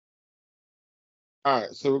All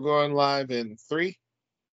right, so we're going live in three,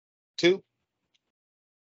 two.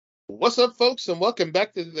 What's up, folks, and welcome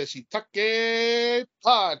back to the Shiitake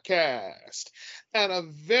Podcast. And a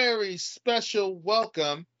very special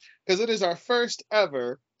welcome because it is our first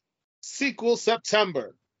ever sequel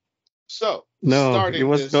September. So, No, it starting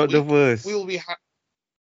was this not the week, we first. will be.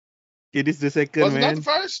 It is the second, Wasn't that the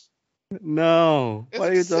man. first? No, Is what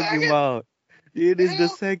it are the you talking second? about? It The is the hell?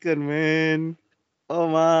 second, man. Oh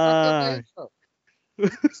I thought the my. intro.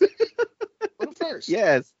 Second? What the first?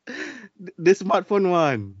 Yes, the smartphone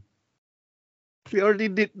one. We already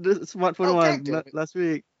did the smartphone Oh, god one damn it. last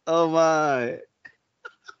week. Oh my.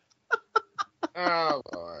 Oh,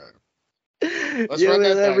 Lord. Let's You run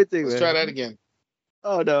missed that back. everything, Let's try that man. again.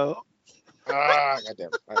 Oh no. God damn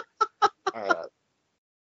it. All right.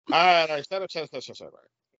 All right. Shut up. All right.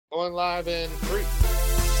 Going live in three,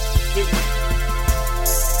 two.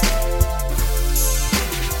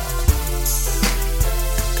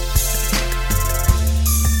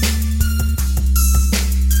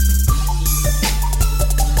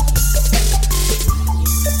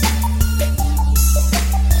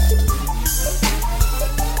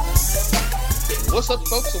 What's up,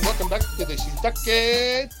 folks, and welcome back to the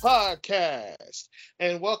Shiitake Podcast.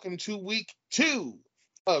 And welcome to week 2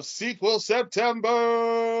 of Sequel September,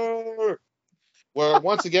 where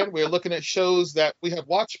once again we're looking at shows that we have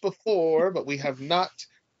watched before, but we have not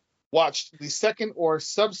watched the second or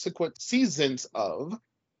subsequent seasons of.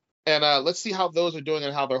 And let's see how those are doing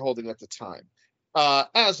and how they're holding at the time.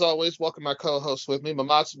 As always, welcome my co-host with me,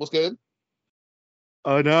 Mamatsu. What's good?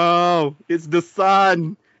 Oh no. It's the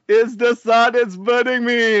sun. It's the sun. It's burning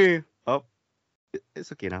me. Oh,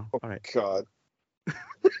 it's okay now. Oh, All right. God, that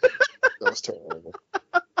was terrible.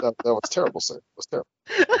 That was terrible, sir. That was terrible.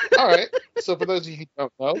 All right. So for those of you who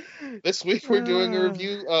don't know, this week we're doing a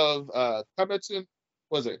review of Kimetsu.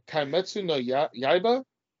 Was it Kimetsu no Yaiba?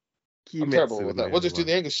 I'm terrible Kimetsu with no that. We'll just do Yaiba.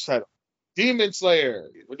 the English title. Demon Slayer.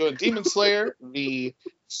 We're doing Demon Slayer, the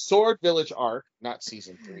Sword Village arc, not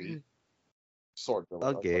season 3. Sword Village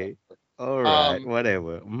arc, whatever. Okay. All right. Um,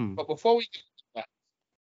 Whatever. but before we get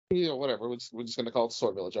into that, whatever. We're just going to call it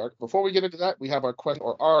Sword Village arc. Before we get into that, we have our question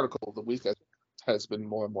or article of the week that has been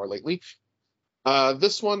more and more lately.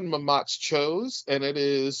 This one Mamats chose, and it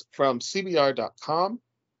is from CBR.com,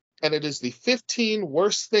 and it is the 15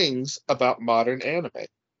 worst things about modern anime.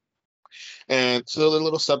 And so the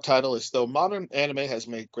little subtitle is, though modern anime has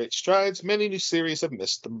made great strides, many new series have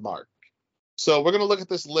missed the mark. So we're going to look at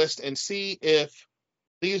this list and see if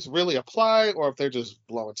these really apply or if they're just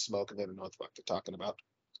blowing smoke and they don't know what the fuck they're talking about.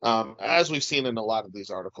 As we've seen in a lot of these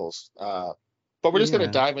articles. But we're just going to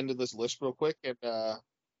Yeah. dive into this list real quick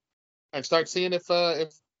and start seeing if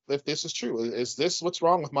this is true. Is this what's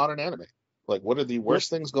wrong with modern anime? Like, what are the Yep. worst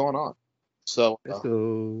things going on? So, Let's all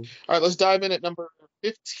go. right, let's dive in at number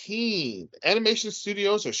 15. Animation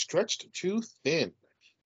studios are stretched too thin.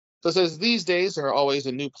 So it says these days there are always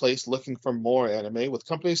a new place looking for more anime, with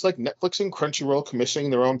companies like Netflix and Crunchyroll commissioning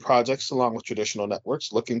their own projects along with traditional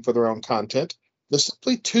networks looking for their own content. There's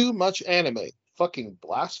simply too much anime. Fucking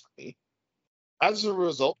blasphemy. As a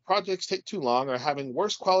result, projects take too long or are having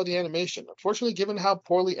worse quality animation. Unfortunately, given how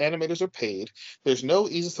poorly animators are paid, there's no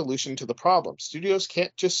easy solution to the problem. Studios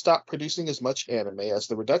can't just stop producing as much anime, as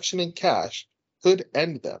the reduction in cash could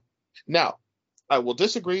end them. Now, I will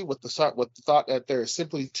disagree with the thought that there is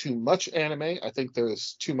simply too much anime. I think there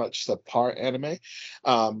is too much subpar anime.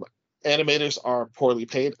 Um, Animators are poorly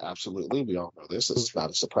paid. Absolutely, we all know this. It's not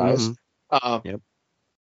a surprise. Mm-hmm. Um, Yep.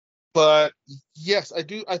 but yes, I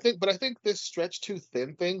do. I think this stretch too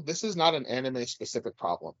thin thing. This is not an anime specific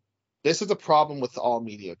problem. This is a problem with all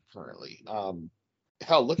media currently.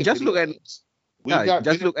 Hell, look at Just look video at games. We've got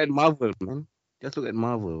just video look at games. Marvel, man. Just look at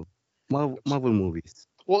Marvel. Marvel movies.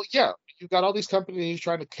 Well, yeah, you've got all these companies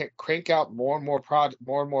trying to crank out more and more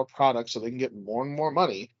products so they can get more and more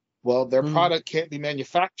money. Well, their Mm-hmm. product can't be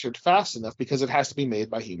manufactured fast enough because it has to be made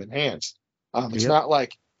by human hands. It's Yep. not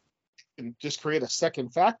like you can just create a second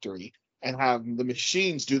factory and have the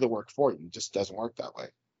machines do the work for you. It just doesn't work that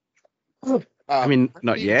way. I mean, That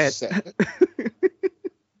not being yet. said,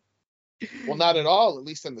 well, not at all, at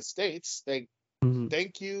least in the States. Mhm.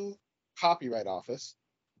 Thank you, Copyright Office.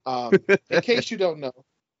 In case you don't know,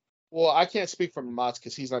 well, I can't speak for Mods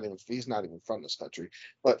because he's not even from this country.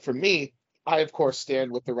 But for me, I of course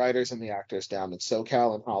stand with the writers and the actors down in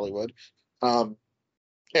SoCal and Hollywood. Um,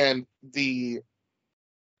 and the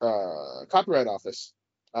Copyright Office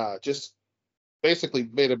just basically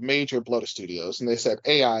made a major blow to studios, and they said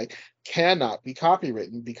AI cannot be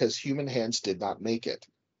copywritten because human hands did not make it.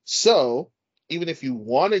 So even if you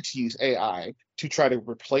wanted to use AI to try to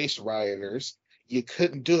replace writers, you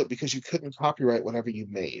couldn't do it because you couldn't copyright whatever you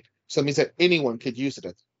made. So it means that anyone could use it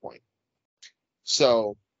at that point.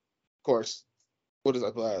 So, of course, what is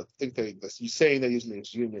I think you saying they're using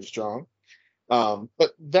this Union Strong.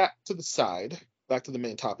 But that to the side, back to the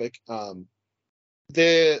main topic.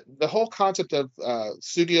 The whole concept of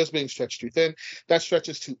studios being stretched too thin, that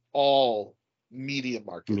stretches to all media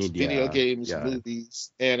markets, video Media. games, Yeah.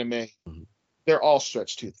 movies, anime. Mhm. They're all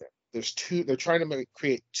stretched too thin. They're trying to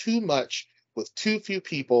create too much with too few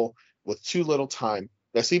people with too little time.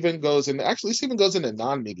 This even goes into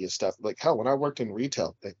non-media stuff. Like hell, when I worked in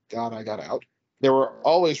retail, thank God I got out. They were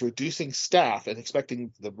always reducing staff and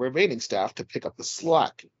expecting the remaining staff to pick up the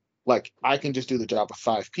slack. Like I can just do the job of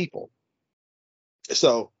 5 people.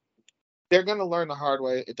 So they're going to learn the hard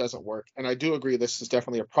way. It doesn't work. And I do agree this is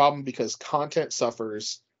definitely a problem because content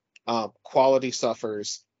suffers, quality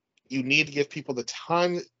suffers. You need to give people the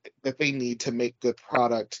time that they need to make good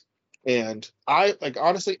product. And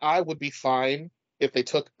honestly, I would be fine if they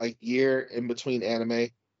took a year in between anime.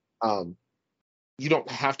 Um, you don't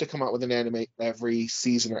have to come out with an anime every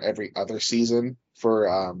season or every other season for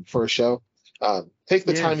a show. Take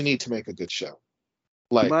the time you Yes. need to make a good show.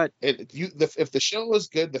 Like But if the show is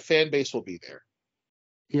good, the fan base will be there.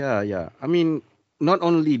 yeah. I mean, not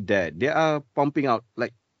only that, they are pumping out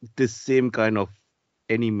like the same kind of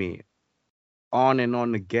anime on and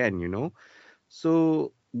on again.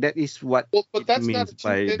 So that is what Well, but it that's not means a too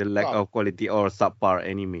by thin the lack problem. of quality or subpar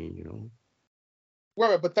anime.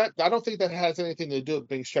 Right, but that I don't think that has anything to do with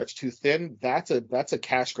being stretched too thin. That's a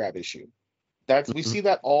cash grab issue. That's we Mhm. see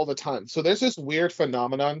that all the time. So there's this weird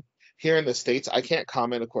phenomenon here in the States. I can't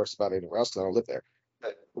comment, of course, about anywhere else because I don't live there.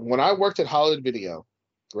 But when I worked at Hollywood Video,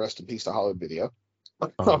 rest in peace to Hollywood Video,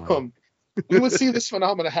 Oh my. um, we would see this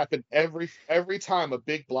phenomenon happen every time a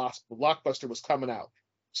big blockbuster was coming out.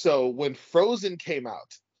 So when Frozen came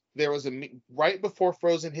out, right before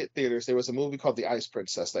Frozen hit theaters, there was a movie called The Ice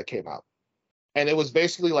Princess that came out, and it was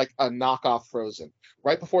basically like a knockoff Frozen.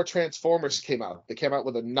 Right before Transformers came out, they came out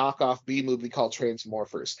with a knockoff B movie called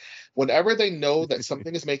Transmorphers. Whenever they know that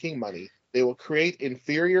something is making money, they will create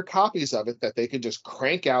inferior copies of it that they can just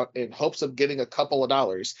crank out in hopes of getting a couple of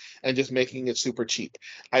dollars and just making it super cheap.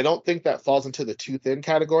 I don't think that falls into the too thin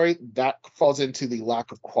category. That falls into the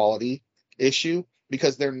lack of quality issue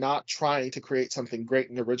because they're not trying to create something great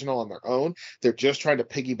and original on their own. They're just trying to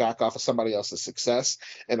piggyback off of somebody else's success.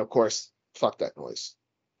 And of course, fuck that noise.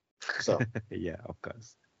 So, Yeah, of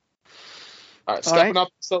course. all right, All right. stepping up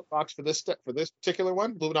the soapbox for this particular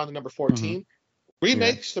one. Moving on to number Mm-hmm. 14. Yeah.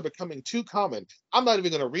 Remakes are becoming too common. I'm not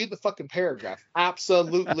even going to read the fucking paragraph.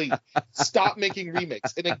 Absolutely. Stop making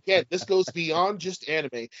remakes. And again, this goes beyond just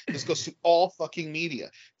anime. This goes to all fucking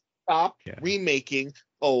media. Stop Yeah. remaking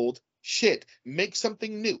old shit. Make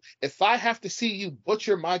something new. If I have to see you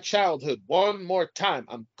butcher my childhood one more time,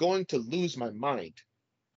 I'm going to lose my mind.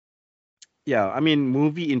 Yeah, I mean,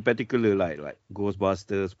 movie in particular, like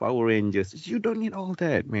Ghostbusters, Power Rangers. You don't need all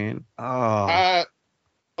that, man. Ah. Uh,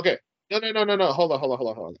 okay. No. Hold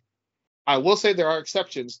on. I will say there are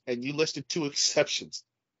exceptions, and you listed 2 exceptions.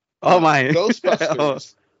 Oh my. Oh.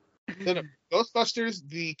 Ghostbusters. No. Ghostbusters,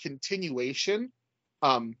 the continuation,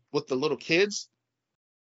 with the little kids.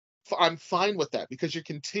 I'm fine with that because you're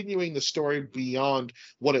continuing the story beyond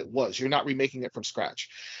what it was. You're not remaking it from scratch.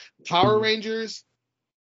 Power Mhm. Rangers,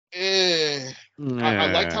 eh.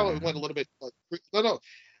 I liked how it Yeah. went a little bit. No.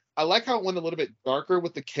 I like how it went a little bit darker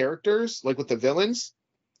with the characters, like with the villains.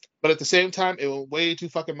 But at the same time, it went way too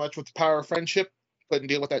fucking much with the power of friendship. Couldn't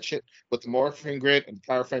deal with that shit with the morphing grid and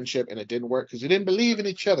power of friendship, and it didn't work because you didn't believe in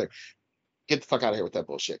each other. Get the fuck out of here with that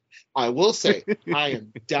bullshit. I will say, I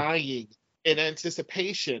am dying in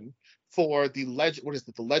anticipation for the legend. What is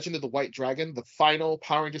it? The Legend of the White Dragon, the final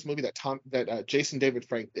Power Rangers movie that Jason David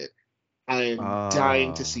Frank did. I am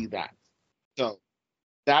dying to Ah. see that. So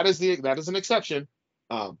that is an exception.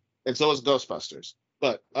 And so is Ghostbusters.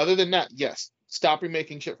 But other than that, yes, stop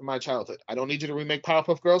remaking shit from my childhood. I don't need you to remake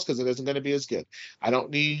Powerpuff Girls because it isn't going to be as good. I don't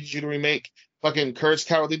need you to remake fucking Courage the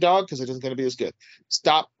Cowardly Dog because it isn't going to be as good.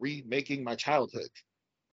 Stop remaking my childhood.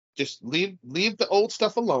 Just leave the old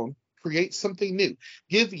stuff alone. Create something new.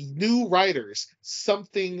 Give new writers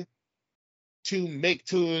something to make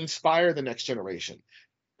to inspire the next generation.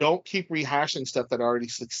 Don't keep rehashing stuff that already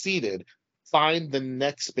succeeded. Find the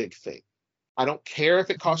next big thing. I don't care if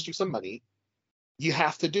it costs you some money. You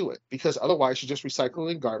have to do it because otherwise you're just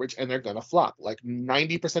recycling garbage and they're going to flop. Like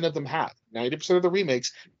 90% of them have. 90% of the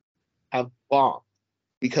remakes have bombed.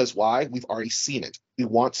 Because why? We've already seen it. We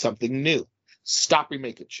want something new. Stop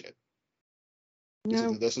remaking shit.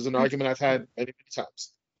 Yeah. This is an argument I've had many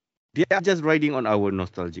times. They are just riding on our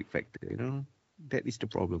nostalgic factor. That is the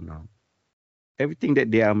problem now. Everything that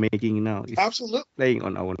they are making now is Absolutely. playing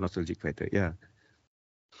on our nostalgic factor. Yeah.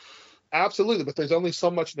 Absolutely. But there's only so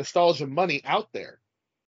much nostalgia money out there,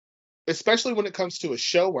 especially when it comes to a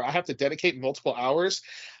show where I have to dedicate multiple hours.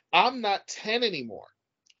 I'm not 10 anymore.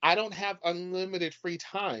 I don't have unlimited free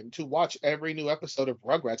time to watch every new episode of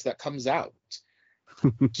Rugrats that comes out.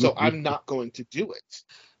 So I'm not going to do it.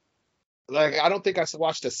 Like, I don't think I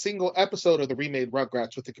watched a single episode of the remade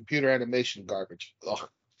Rugrats with the computer animation garbage. Ugh.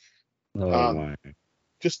 Oh Um, my.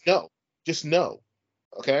 just no. Just no.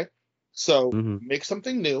 Okay? So Mm-hmm. make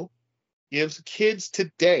something new. Gives kids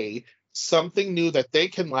today something new that they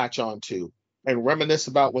can latch onto and reminisce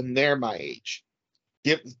about when they're my age.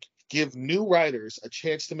 Give give new writers a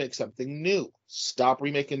chance to make something new. Stop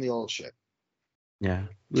remaking the old shit. Yeah.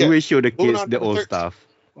 We Okay, will show the moving kids on to the number old 13. stuff.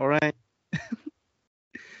 All right.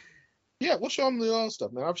 Yeah, we'll show them the old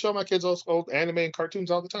stuff, man. I've shown my kids old anime and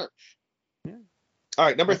cartoons all the time. Yeah. All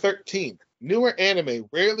right, number I, 13. Newer anime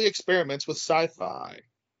rarely experiments with sci-fi.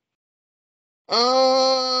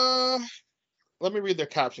 Uh, Let me read their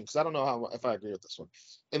caption because I don't know if I agree with this one.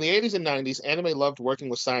 In the 80s and 90s, anime loved working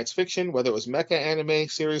with science fiction, whether it was mecha anime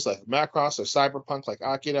series like Macross or cyberpunk like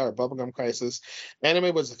Akira or Bubblegum Crisis.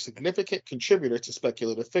 Anime was a significant contributor to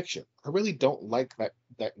speculative fiction. I really don't like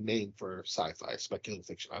that name for sci-fi, speculative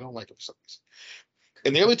fiction. I don't like it for some reason.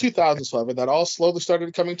 In the early 2000s, however, that all slowly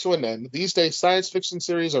started coming to an end. These days, science fiction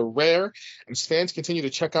series are rare, and fans continue to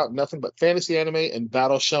check out nothing but fantasy anime and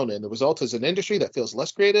battle shonen. The result is an industry that feels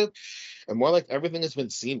less creative and more like everything has been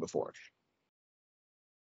seen before.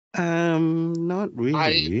 not I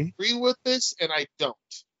really. agree with this and I don't.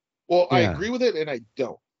 Well, I Yeah. agree with it and I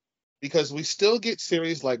don't because we still get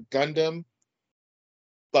series like Gundam,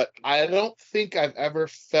 but I don't think I've ever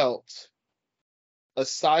felt a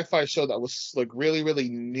sci-fi show that was like really, really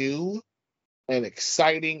new and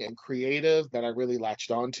exciting and creative that I really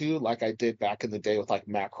latched onto like I did back in the day with like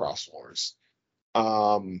Macross Wars.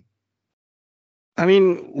 Um, I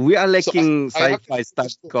mean, we are so lacking I have to sci-fi stuff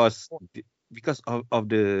just because of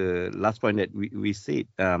the last point that we said.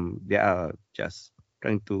 They are just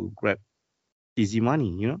trying to grab easy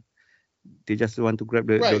money. They just want to grab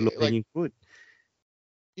the right low like hanging fruit.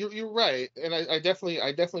 you're right, and I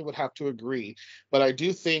definitely would have to agree, but I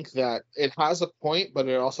do think that it has a point, but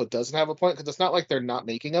it also doesn't have a point because it's not like they're not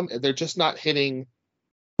making them; they're just not hitting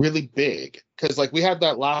really big. Because like we had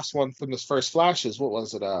that last one from this first flashes. What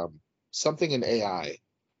was it? Something in AI.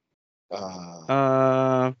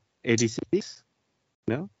 Uh, 86?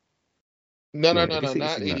 No, no, no, no, no, no, 86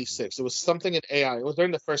 not is not. 86. It was something in AI. It was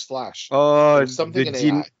during the first flash. It Oh, was the something in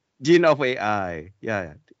AI. gene of AI.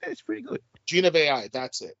 Yeah, it's pretty good. Gene of AI.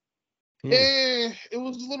 That's it. Yeah. It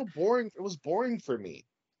was a little boring. It was boring for me.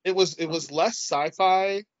 It was less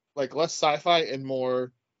sci-fi, like less sci-fi and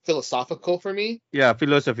more philosophical for me, Yeah,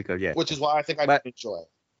 philosophical. Yeah, which is why I think I but didn't enjoy it.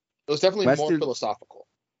 It was definitely but more still, philosophical.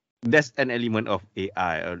 there's an element of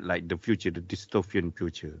AI, or like the future, the dystopian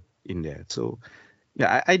future in there. So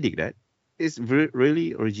yeah, I dig that. It's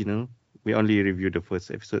really original. We only reviewed the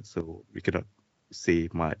first episode, so we cannot say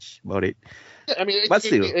much about it. Yeah, I mean, But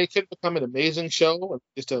still, it can become an amazing show. I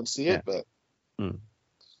just don't see yeah. it, but Mm.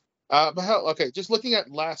 but hell, okay. Just looking at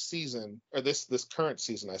last season or this current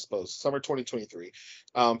season, I suppose, summer 2023.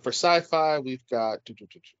 For sci-fi, we've got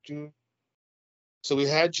so we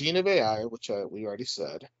had Gene of AI, which we already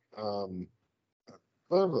said. Um,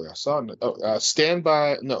 oh, I saw Stand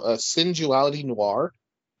by no Sensuality Noir.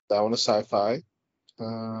 That one is sci-fi.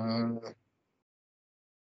 Uh,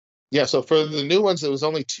 yeah, so for the new ones, it was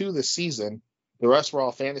only two this season. The rest were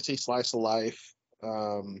all fantasy, slice of life.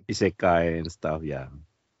 Isekai and stuff. Yeah.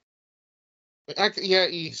 Yeah,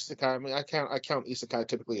 isekai. I mean, I count isekai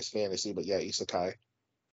typically as fantasy, but yeah, isekai.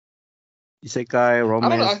 Isekai I don't know.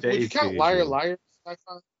 romance. That Would you is count the Liar genre. Liar as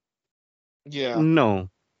sci-fi? Yeah. No,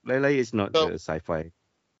 Lai is not So the sci-fi.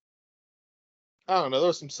 I don't know. There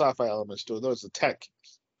was some sci-fi elements to it. There was the tech,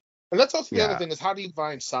 and that's also the other Yeah. thing is how do you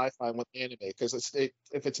combine sci-fi with anime? Because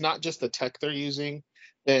if it's not just the tech they're using,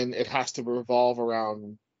 then it has to revolve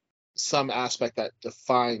around some aspect that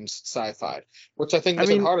defines sci-fi, which I think I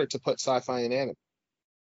makes it mean, harder to put sci-fi in anime.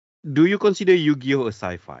 do you consider Yu-Gi-Oh a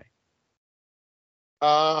sci-fi?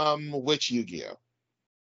 Which Yu-Gi-Oh?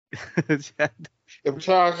 If we're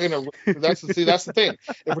talking, that's the thing.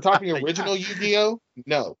 If we're talking Yeah. original Yu-Gi-Oh,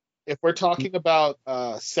 no. If we're talking about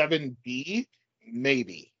 7B,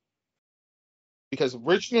 maybe, because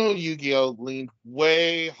original Yu-Gi-Oh leaned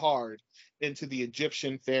way hard into the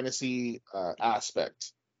Egyptian fantasy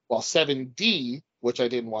aspect, while 7D, which I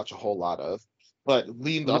didn't watch a whole lot of, but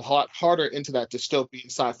leaned a No, lot harder into that dystopian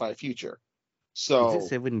sci-fi future. is it So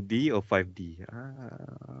 7D or 5D?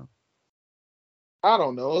 I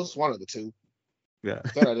don't know. It's one of the two. Yeah.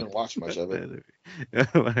 But I didn't watch much of it.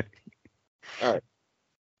 Alright. All right.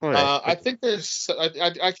 Alright. I think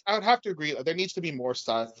I would have to agree. There needs to be more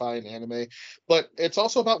sci-fi in anime, but it's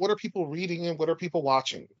also about what are people reading and what are people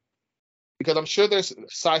watching. Because I'm sure there's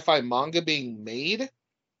sci-fi manga being made,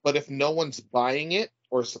 but if no one's buying it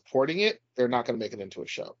or supporting it, they're not going to make it into a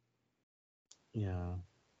show. Yeah,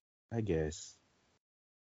 I guess.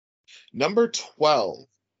 Number 12.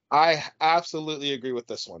 I absolutely agree with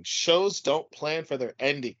this one. Shows don't plan for their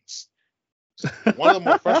endings. One of the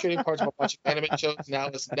more frustrating parts about watching anime shows now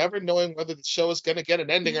is never knowing whether the show is going to get an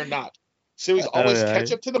ending or not. Series always catch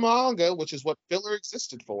Alright. up to the manga, which is what filler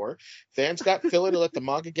existed for. Fans got filler to let the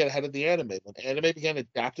manga get ahead of the anime. When anime began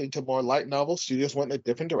adapting to more light novels, studios went in a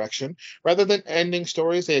different direction. Rather than ending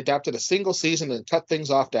stories, they adapted a single season and cut things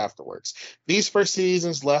off afterwards. These first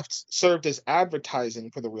seasons left served as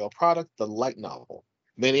advertising for the real product, the light novel.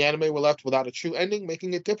 Many anime were left without a true ending,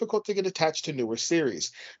 making it difficult to get attached to newer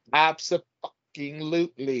series.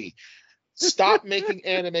 Absolutely. Stop making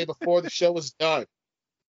anime before the show is done.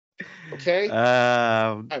 Okay?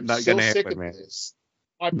 I'm Not so gonna sick happen, of man. this.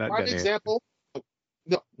 My Not prime gonna happen. example,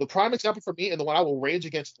 no, the prime example for me, and the one I will rage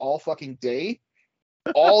against all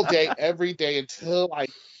day, every day until I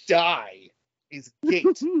die, is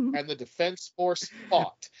Gate and the Defense Force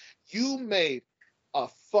fought. You made a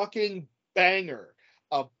fucking banger,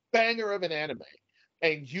 a banger of an anime,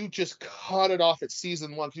 and you just cut it off at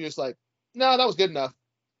season one. You're just like, no, that was good enough.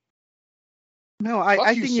 No, Fuck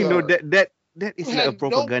I you, think you know sir. that You is like a had no right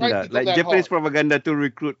propaganda, to go like that Japanese hard. propaganda to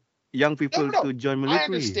recruit young No, people no, no. to join I military.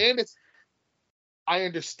 understand it's I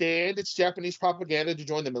understand it's Japanese propaganda to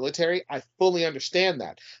join the military. I fully understand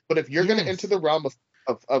that. But if you're going to enter Yes. the realm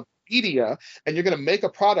of media and you're going to make a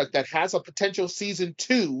product that has a potential season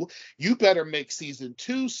two, you better make season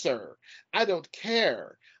two, sir. I don't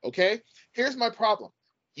care. Okay? Here's my problem.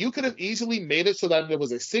 You could have easily made it so that it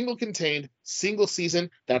was a single contained, single season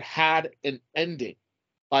that had an ending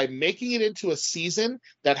by making it into a season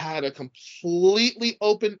that had a completely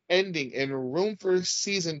open ending and room for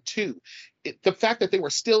season two. The fact that they were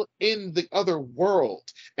still in the other world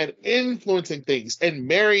and influencing things and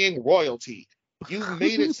marrying royalty, you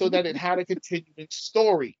made it so that it had a continuing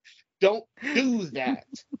story. Don't do that.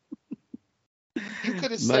 You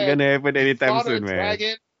could have Not said gonna happen we anytime fought a soon, man.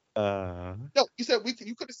 dragon. Uh, No, you said we.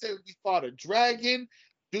 You could have said we fought a dragon.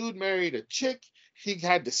 Dude married a chick. He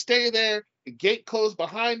had to stay there. The gate closed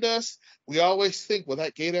behind us. We always think, will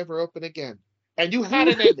that gate ever open again? And you had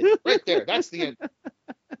an ending right there. That's the end.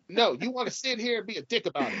 No, you want to sit here and be a dick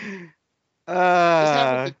about it. This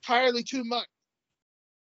happens uh, entirely too much.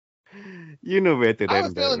 you know better I have a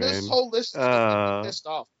than that, feeling this man. whole list is gonna make me Uh, pissed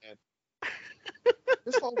off, man.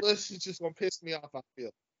 This whole list is just gonna piss me off. I feel.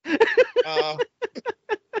 Uh,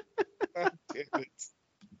 God damn it.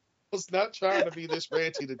 I was not trying to be this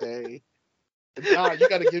ranty today. Nah, you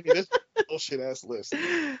got to give me this bullshit ass list.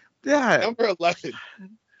 yeah. Number 11.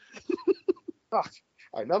 Fuck.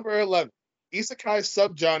 All right, number 11. Isekai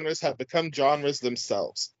subgenres have become genres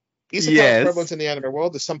themselves. Isekai's prevalence Yes. in the anime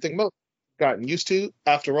world is something most gotten used to.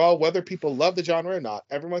 After all, whether people love the genre or not,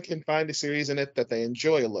 everyone can find a series in it that they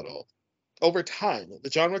enjoy a little. Over time, the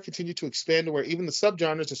genre continued to expand to where even the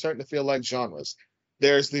subgenres are starting to feel like genres.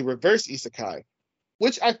 There's the reverse isekai,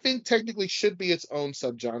 which I think technically should be its own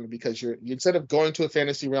subgenre because instead of going to a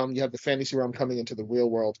fantasy realm, you have the fantasy realm coming into the real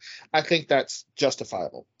world. I think that's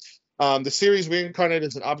justifiable. The series Reincarnated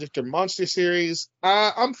as an Object or Monster series,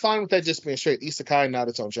 I'm fine with that just being straight isekai, not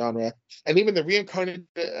its own genre. And even the Reincarnated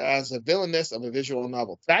as a villainess of a visual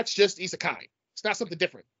novel, that's just isekai. It's not something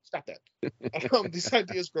different. Stop that. These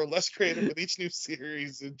ideas grow less creative with each new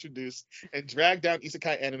series introduced and drag down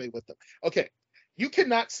isekai anime with them. Okay, you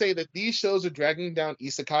cannot say that these shows are dragging down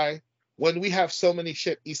isekai when we have so many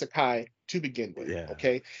shit isekai to begin with. Yeah.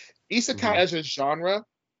 Okay, isekai Mhm. as a genre,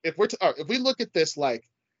 if we look at this like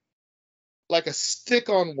a stick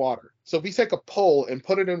on water. So if we take a pole and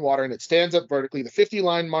put it in water and it stands up vertically, the 50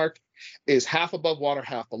 line mark is half above water,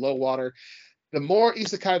 half below water. The more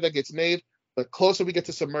isekai that gets made, the closer we get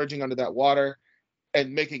to submerging under that water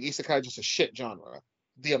and making isekai just a shit genre.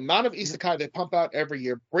 The amount of Yep. isekai they pump out every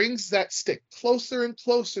year brings that stick closer and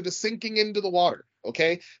closer to sinking into the water.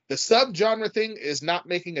 Okay, the subgenre thing is not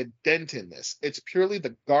making a dent in this. It's purely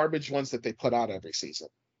the garbage ones that they put out every season.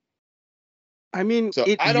 I mean, So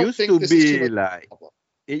I don't think this is too much of a problem.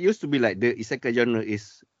 it used to be like the isekai genre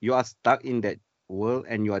is you are stuck in that world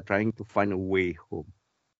and you are trying to find a way home.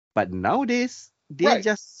 But nowadays they're Right?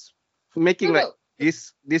 just making No, like no,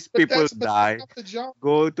 these but people that's die, not the genre.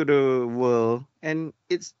 go to the world, and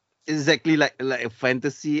it's exactly like a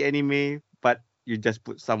fantasy anime, but you just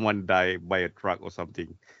put someone die by a truck or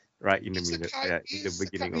something. right in the middle, Isekai, yeah, in the Isekai.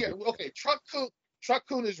 beginning of Yeah, it. okay. Truck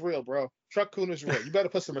Kun is real, bro. Truck Kun is real. You better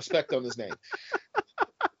put some respect on his name.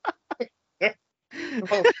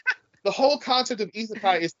 Bro, the whole concept of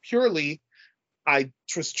isekai is purely I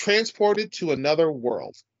was transported to another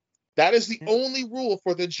world. That is the Yeah. only rule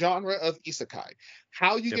for the genre of isekai.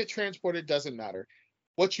 How you Yep. get transported doesn't matter.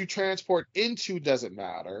 What you transport into doesn't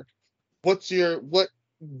matter. What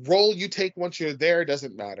role you take once you're there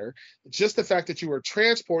doesn't matter. Just the fact that you were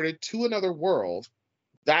transported to another world,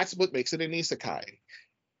 that's what makes it an isekai.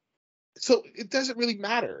 So it doesn't really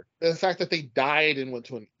matter the fact that they died and went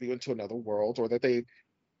to another world, or that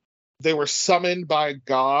they were summoned by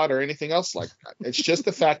God or anything else like that. It's just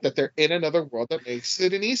the fact that they're in another world that makes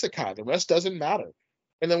it an isekai. The rest doesn't matter.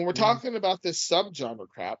 And then when we're Mhm. talking about this subgenre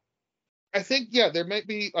crap, I think yeah, there might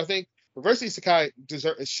be. I think reverse isekai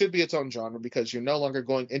it should be its own genre because you're no longer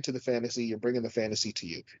going into the fantasy; you're bringing the fantasy to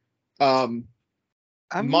you. Um,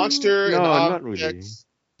 I mean, monster and no, not really. objects,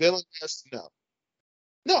 villainous, no.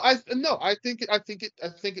 No, I think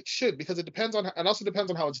it should because it depends on and also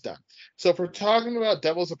depends on how it's done. So if we're talking about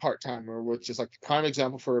Devil's a Part Timer, which is like the prime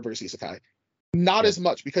example for reverse isekai, not Yep. as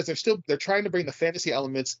much because they're trying to bring the fantasy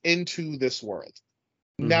elements into this world.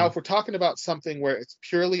 Now, Mm-hmm. if we're talking about something where it's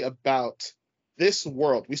purely about this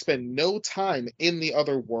world, we spend no time in the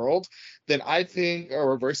other world, then I think a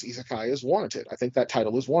reverse isekai is warranted. I think that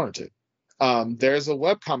title is warranted. There's a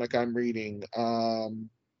webcomic I'm reading.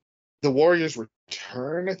 The Warriors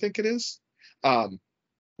Return, I think it is, um,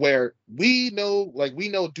 where we know,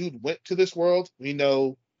 dude went to this world. We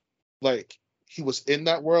know, like, he was in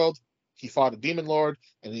that world. He fought a demon lord,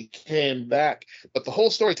 and he came back. But the whole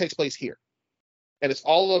story takes place here, and it's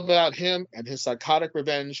all about him and his psychotic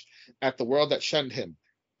revenge at the world that shunned him.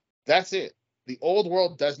 That's it. The old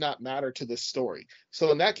world does not matter to this story.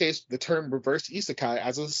 So in that case, the term reverse isekai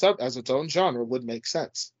as its own genre would make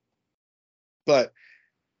sense. But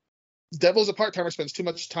Devil's a part timer spends too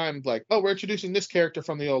much time like, oh, we're introducing this character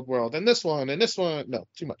from the old world and this one and this one. No,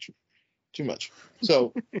 too much, too much.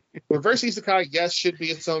 So reverse isekai, yes, should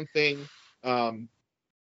be its own thing, um,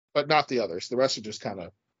 but not the others. The rest are just kind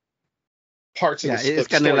of parts of Yeah, it's like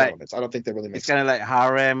kind of story like elements. I don't think they really make it's sense. kind of like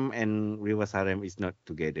harem and reverse harem is not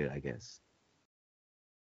together, I guess.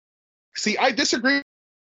 See, I disagree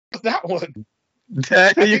with that one.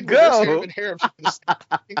 There I you think reverse harem go. and harem should be the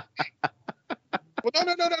same.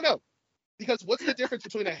 Well, no. Because what's the difference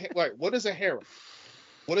between what is a harem?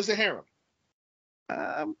 What is a harem?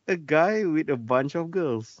 A guy with a bunch of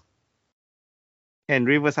girls, and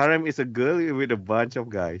reverse harem is a girl with a bunch of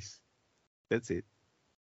guys. That's it.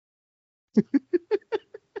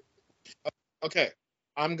 Okay,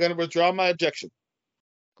 I'm going to withdraw my objection.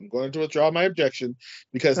 I'm going to withdraw my objection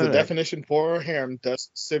because All the right. definition for harem does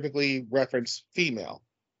specifically reference female.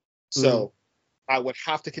 Mm-hmm. So I would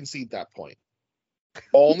have to concede that point.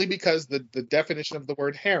 Only because the definition of the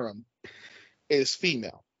word harem is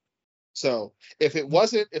female. So if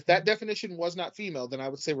that definition was not female, then I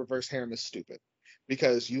would say reverse harem is stupid.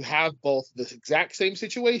 Because you have both the exact same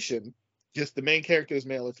situation, just the main character is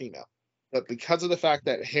male or female. But because of the fact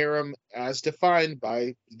that harem, as defined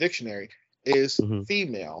by the dictionary, is Mm-hmm.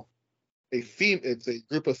 female, it's a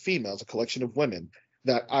group of females, a collection of women,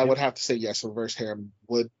 that I Yep. would have to say yes, reverse harem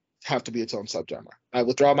would have to be its own subgenre. I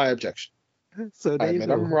withdraw my objection. So I there you admit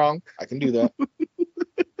I'm go. wrong. I can do that.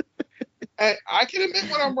 I can admit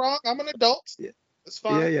when I'm wrong. I'm an adult. Yeah, It's yeah,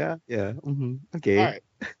 fine. yeah, yeah. Mm-hmm. All Okay. right.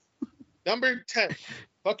 Number 10.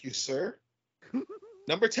 Fuck you, sir.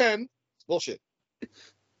 Number 10. Bullshit.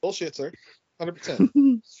 Bullshit, sir.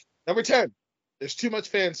 100%. Number 10. There's too much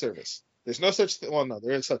fan service. There's no such thing. Well, no,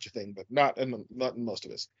 there is such a thing, but not in most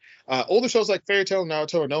of us. Older shows like Fairy Tail and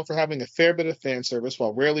Naruto are known for having a fair bit of fan service,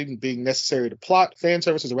 while rarely being necessary to plot. Fan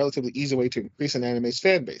service is a relatively easy way to increase an anime's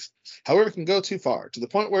fan base. However, it can go too far, to the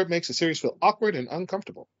point where it makes the series feel awkward and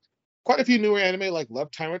uncomfortable. Quite a few newer anime like Love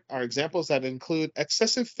Tyrant are examples that include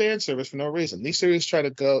excessive fan service for no reason. These series try to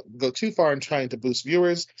go too far in trying to boost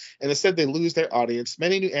viewers, and instead they lose their audience.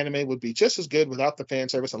 Many new anime would be just as good without the fan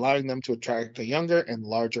service, allowing them to attract a younger and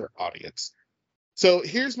larger audience. So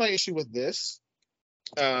here's my issue with this.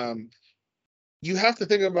 Um, you have to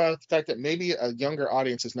think about the fact that maybe a younger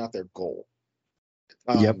audience is not their goal.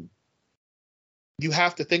 Yep. Um, you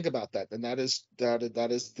have to think about that, and that is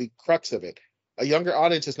the crux of it. A younger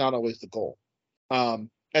audience is not always the goal. And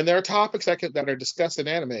there are topics that are discussed in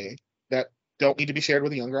anime that don't need to be shared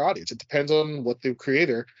with a younger audience. It depends on what the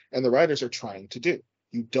creator and the writers are trying to do.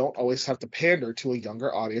 You don't always have to pander to a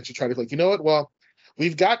younger audience to try to like, you know what? Well,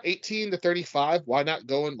 we've got 18 to 35. Why not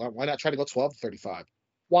try to go 12 to 35?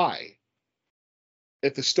 Why?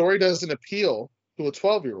 If the story doesn't appeal to a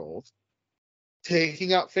 12-year-old,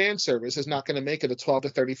 taking out fan service is not going to make it a 12 to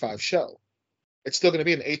 35 show. It's still going to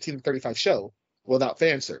be an 18 to 35 show without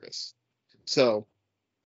fan service. So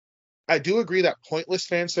I do agree that pointless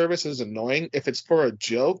fan service is annoying. If it's for a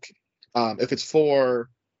joke, if it's for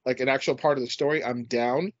like an actual part of the story, I'm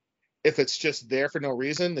down. If it's just there for no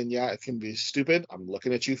reason, then yeah, it can be stupid. I'm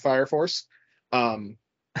looking at you, Fire Force.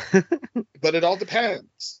 But it all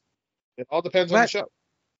depends. It all depends on the But show.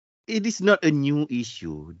 it is not a new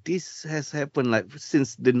issue. This has happened like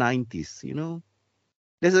since the 90s, you know.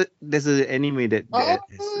 There's an anime that has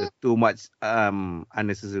Uh, too much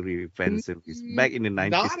unnecessary fan service back in the 90s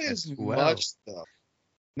Not as as well. much though.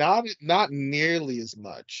 Not nearly as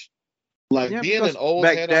much. Like Yeah, being an because old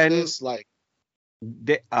back head on then this, like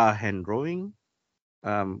they are hand drawing,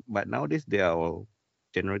 but nowadays they are all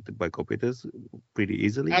generated by computers pretty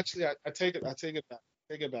easily. actually I take it back. Take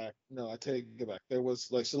it back. No, I take it back. There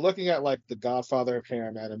was like so looking at like the Godfather of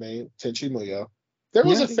harem anime, Tenchi Muyo, there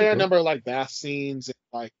was Yeah, a there you fair go. number of like bath scenes and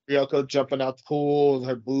like Ryoko jumping out the pool and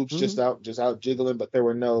her boobs Mhm. just out jiggling, but there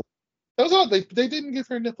were no that was all they didn't give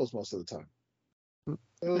her nipples most of the time.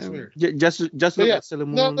 It was weird. Just But look yeah, at Sailor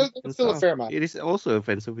no, Moon there's and still a stuff. fair amount. It is also a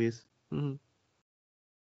fan service. Mhm.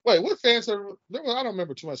 Wait, what fan service? I don't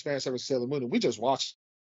remember too much fan service Sailor Moon. We just watched,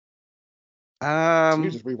 we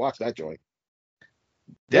Um, just rewatched that joint.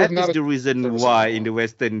 There was that is not a the reason service at why in all. the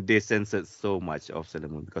Western they censored so much of Sailor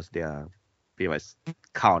Moon because they are pretty much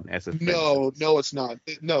count as a fan No, service. no, it's not.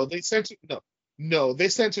 No, they censored. No, no, they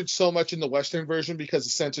censored so much in the Western version because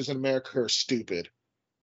the censors in America are stupid,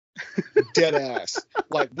 dead ass.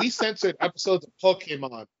 Like we censored episodes of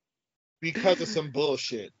Pokemon because of some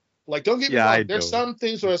bullshit. Like, don't get me Yeah, I wrong. There's know. some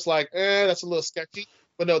things where it's like, that's a little sketchy.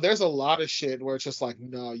 But no, there's a lot of shit where it's just like,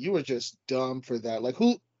 no, you were just dumb for that. Like,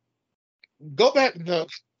 who? Go back. No,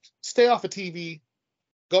 stay off of TV.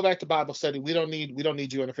 Go back to Bible study. We don't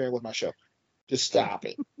need you interfering with my show. Just stop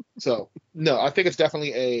it. So no, I think it's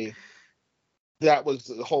definitely a that was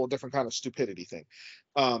a whole different kind of stupidity thing.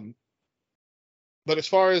 Um, but as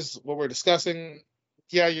far as what we're discussing,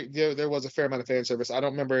 yeah, there was a fair amount of fan service. I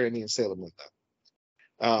don't remember any in Sailor Moon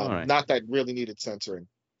though. All right. Not that really needed censoring.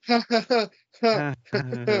 Number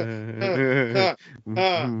Mhm.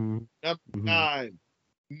 Mhm. 9.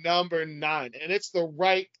 Number 9. And it's the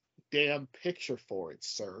right damn picture for it,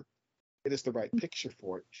 sir. It is the right picture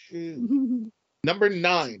for it, too. Number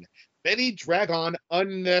 9. Many drag on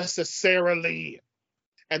unnecessarily.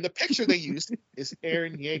 And the picture they used is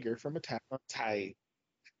Aaron Yeager from Attack on Titan.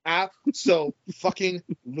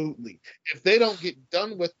 Absolutely. If they don't get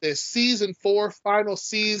done with this season 4, final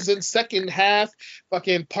season, second half,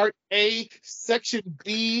 fucking part A, section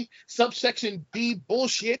B, subsection B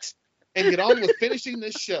bullshit, and get on with finishing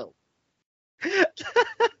this show.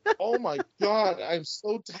 Oh my God, I'm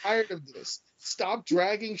so tired of this. Stop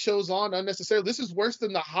dragging shows on unnecessarily. This is worse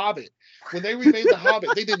than The Hobbit. When they remade The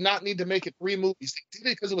Hobbit, they did not need to make it 3 movies. They did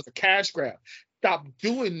it because it was a cash grab. Stop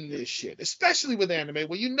doing this shit, especially with anime.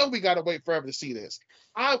 Well, you know we gotta wait forever to see this.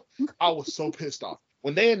 I was so pissed off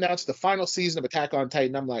when they announced the final season of Attack on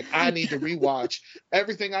Titan. I'm like, I need to rewatch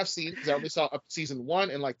everything I've seen because I only saw up to season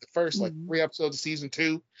 1 and like the first like 3 episodes of season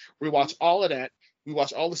 2. Rewatch all of that. We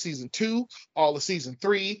watch all of season 2, all of season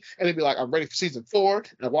 3, and it'd be like, I'm ready for season 4, and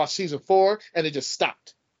I watched season 4, and it just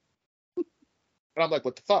stopped. And I'm like,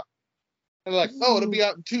 what the fuck? And they're like, oh, it'll be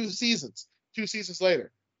out in 2 seasons. 2 seasons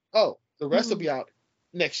later. Oh, the rest will be out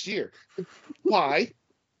next year. Why?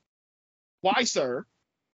 Why, sir?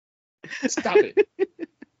 Stop it.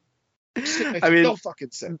 Shit makes I mean, no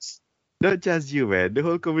fucking sense. not just you, man. The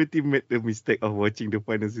whole community made the mistake of watching the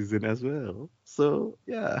final season as well. So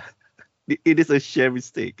yeah, it is a shared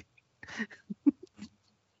mistake.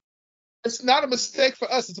 It's not a mistake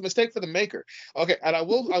for us. It's a mistake for the maker. Okay, and I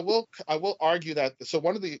will argue that. So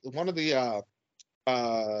one of the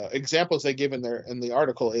examples they give in the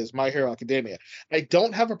article is My Hero Academia. I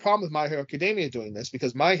don't have a problem with My Hero Academia doing this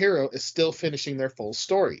because My Hero is still finishing their full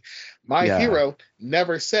story. My Yeah. Hero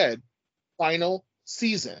never said final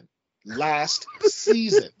season, last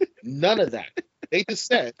season, none of that. They just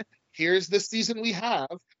said, here's the season we have.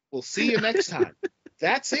 We'll see you next time.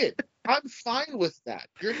 That's it. I'm fine with that.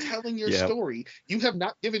 You're telling your Yeah. story. You have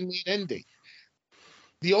not given me an ending.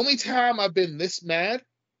 The only time I've been this mad,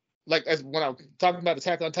 like as when I'm talking about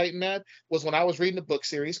Attack on Titan mad, was when I was reading a book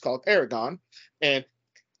series called Aragon, and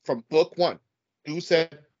from book 1, who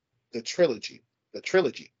said the trilogy, the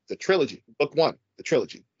trilogy, the trilogy, book 1, the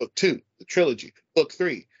trilogy, book 2, the trilogy, book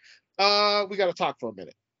 3. We got to talk for a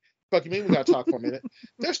minute. Fuck you mean we got to talk for a minute?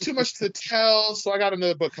 There's too much to tell, so I got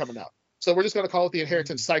another book coming out. So we're just gonna call it the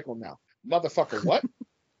Inheritance Cycle now, motherfucker. What?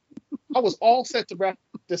 I was all set to wrap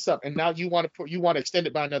this up, and now you want to extend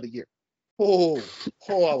it by another year. Oh,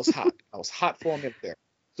 I was hot. I was hot for a minute there.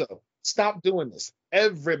 So stop doing this.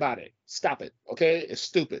 Everybody, stop it. Okay? It's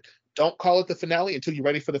stupid. Don't call it the finale until you're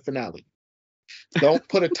ready for the finale. Don't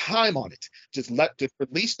put a time on it. Just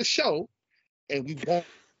release the show, and we won't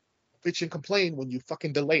bitch and complain when you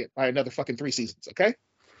fucking delay it by another fucking 3 seasons. Okay?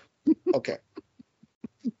 Okay.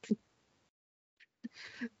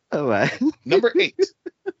 All right. Number 8.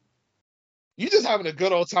 You just having a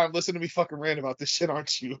good old time listening to me fucking rant about this shit,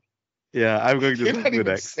 aren't you? Yeah, I'm going to You're not suffer even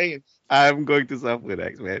next. saying. I'm going to suffer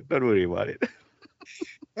next, man. Don't worry about it.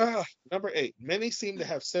 Number 8. Many seem to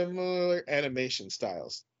have similar animation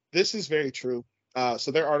styles. This is very true.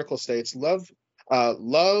 So their article states, Love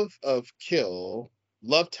of Kill,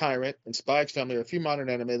 Love Tyrant, and Spy X Family are a few modern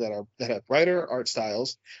anime that have brighter art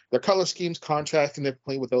styles. Their color schemes contrast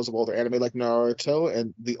significantly with those of older anime like Naruto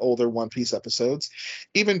and the older One Piece episodes.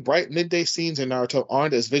 Even bright midday scenes in Naruto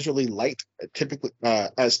aren't as visually light, typically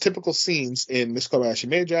as typical scenes in Miss Kobayashi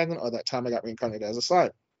Maid Dragon or That Time I Got Reincarnated as a Slime.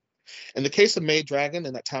 In the case of Maid Dragon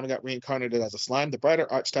and That Time I Got Reincarnated as a Slime, the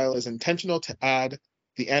brighter art style is intentional to add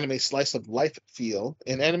the anime slice of life feel.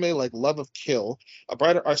 In anime like Love of Kill, a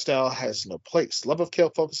brighter art style has no place. Love of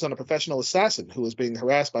Kill focuses on a professional assassin who is being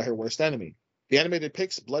harassed by her worst enemy. The anime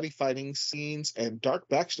depicts bloody fighting scenes and dark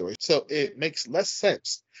backstories, so it makes less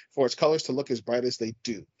sense for its colors to look as bright as they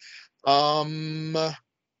do. That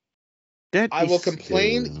I will is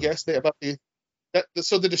complain, the yes,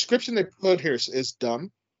 so the description they put here is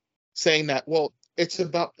dumb, saying that, well, it's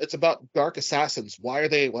about dark assassins. Why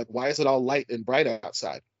is it all light and bright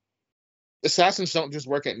outside? Assassins don't just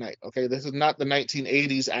work at night, okay? This is not the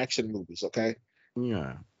 1980s action movies, okay?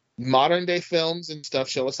 yeah. Modern day films and stuff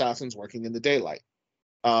show assassins working in the daylight.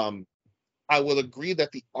 I will agree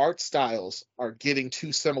that the art styles are getting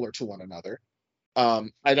too similar to one another.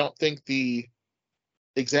 I don't think the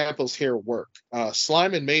examples here work.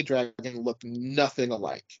 Slime and Maid Dragon look nothing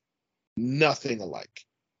alike. Nothing alike.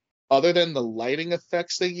 Other than the lighting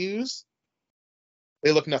effects they use,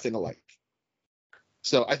 they look nothing alike.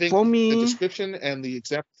 So I think For the me, description and the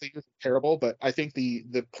examples they use are terrible, but I think the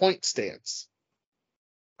point stands.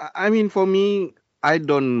 for me, I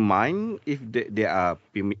don't mind if they are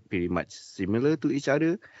pretty much similar to each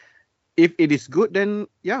other. If it is good, then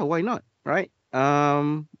yeah, why not, right?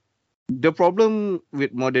 The problem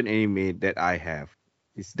with modern anime that I have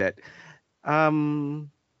is that um,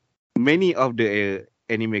 many of the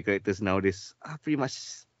anime characters nowadays are pretty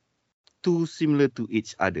much too similar to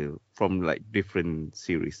each other from like different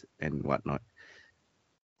series and whatnot.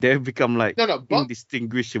 They've become like No, but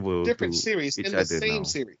indistinguishable different to series each in the other same now.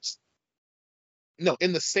 series. No,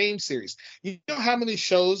 in the same series. You know how many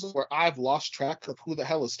shows where I've lost track of who the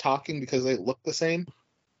hell is talking because they look the same?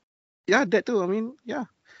 Yeah, that too. Yeah,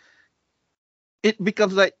 it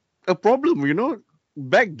becomes like a problem, you know.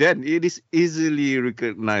 Back then, it is easily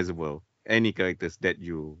recognizable any characters that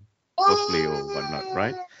you cosplay or whatnot,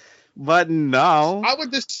 right? Uh, But now, I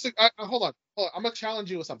would hold on. I'm gonna challenge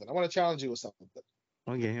you with something. I want to challenge you with something.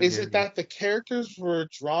 okay, Is okay, it okay. that the characters were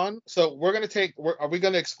drawn? So are we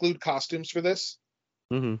gonna exclude costumes for this?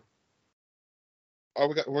 Mm-hmm.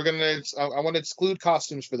 We're gonna. I want to exclude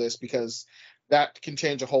costumes for this because that can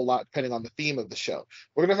change a whole lot depending on the theme of the show.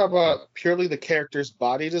 We're gonna talk Yeah. about purely the character's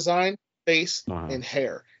body design, face, Uh-huh. and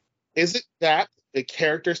hair. Is it that the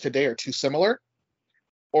characters today are too similar,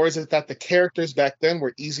 or is it that the characters back then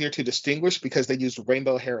were easier to distinguish because they used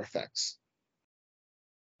rainbow hair effects?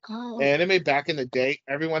 Um, Anime back in the day,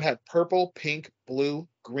 everyone had purple, pink, blue,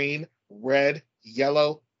 green, red,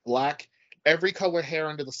 yellow, black, every color hair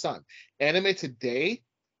under the sun. Anime today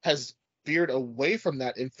has veered away from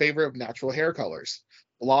that in favor of natural hair colors: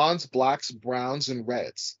 blondes, blacks, browns, and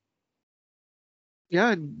reds.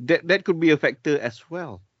 yeah, that could be a factor as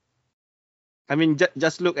well.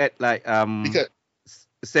 Just look at like Because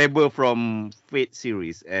Saber from Fate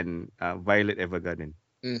series and Violet Evergarden.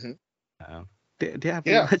 mhm, Uh, they are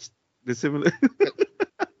pretty yeah, much the similar.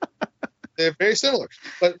 they're very similar.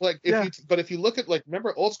 Yeah. But if you look at, like,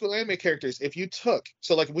 remember old school anime characters, if you took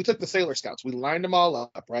so like we took the Sailor Scouts, we lined them all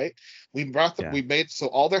up, right? Yeah. We made so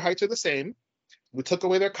all their heights are the same. We took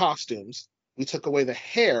away their costumes, we took away the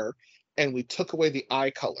hair, and we took away the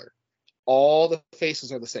eye color. All the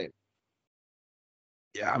faces are the same.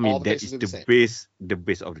 Yeah, All the that faces is are the same. the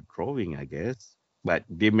base of the drawing, I guess. But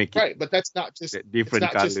they make it Right, but that's not just it's different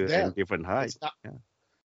not just color them. and different height. It's not Yeah.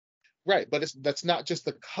 right, but that's not just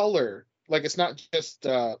the color. Like it's not just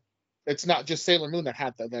Sailor Moon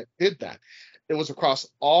that did that. It was across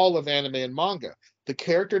all of anime and manga. The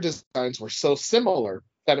character designs were so similar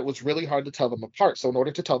that it was really hard to tell them apart. So in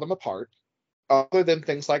order to tell them apart, other than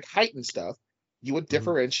things like height and stuff, you would Mhm.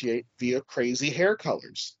 differentiate via crazy hair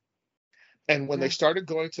colors. And when they Yeah. started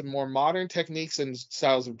going to more modern techniques and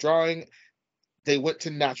styles of drawing, they went to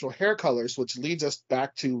natural hair colors, which leads us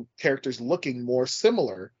back to characters looking more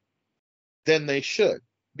similar than they should,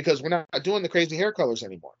 because we're not doing the crazy hair colors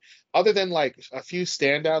anymore. Other than like a few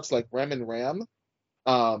standouts like Rem and Ram,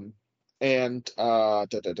 um, and crap,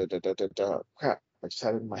 I just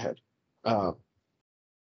had it in my head. Um,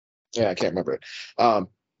 yeah, I can't remember it. Um,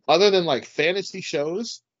 Other than like fantasy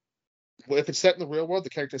shows, if it's set in the real world, the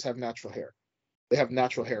characters have natural hair. They have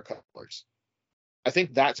natural hair colors. I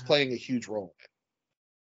think that's playing a huge role.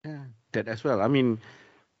 Yeah, that as well. I mean,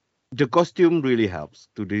 the costume really helps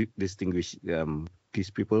to distinguish these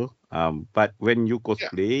people. But when you Yeah,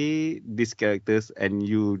 cosplay these characters and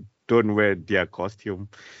you don't wear their costume,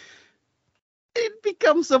 it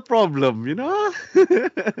becomes a problem, you know?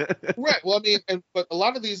 right. Well, I mean, but a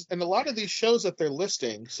lot of these shows that they're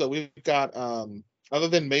listing. So we've got other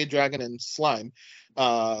than Maid Dragon and Slime,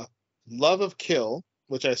 uh, Love of Kill,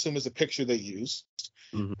 which I assume is a picture they use.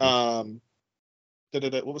 Mhm. Um,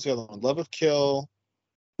 what was the other one? Love of Kill,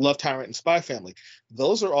 Love Tyrant, and Spy Family.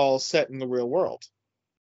 Those are all set in the real world.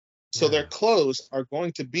 So their Yeah. clothes are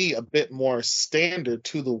going to be a bit more standard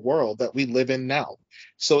to the world that we live in now.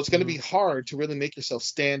 So it's going to be Mhm. hard to really make yourself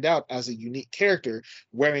stand out as a unique character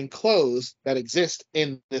wearing clothes that exist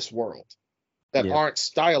in this world that Yep. aren't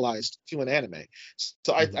stylized to an anime.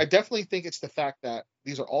 So I Mhm. definitely think it's the fact that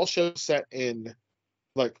these are all shows set in,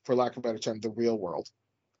 like, for lack of a better term, the real world.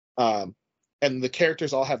 Um, and the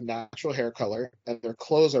characters all have natural hair color, and their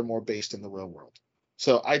clothes are more based in the real world.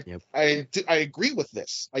 So Yep. I agree with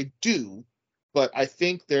this. I do, but I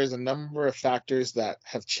think there's a number of factors that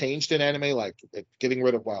have changed in anime, like getting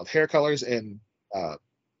rid of wild hair colors in uh,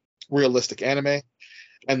 realistic anime,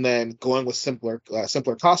 and then going with simpler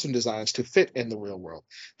costume designs to fit in the real world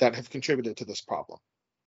that have contributed to this problem.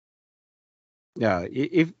 Yeah.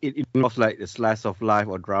 If it involves like a slice of life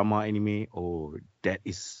or drama anime, oh, that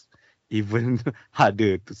is even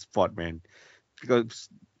harder to spot, man. Because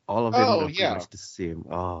all of them Oh are pretty yeah, much the same.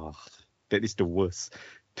 Oh, that is the worst.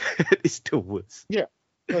 That is the worst. yeah,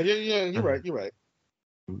 no, yeah, you're right, Uh, you're right.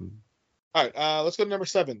 mm, All right, let's go to number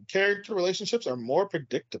seven. Character relationships are more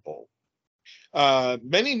predictable.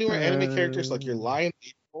 Many newer anime characters like your uh, Lion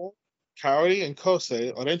April, Kaori and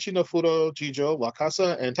Kosei, Orenchi no Furo, Jijo,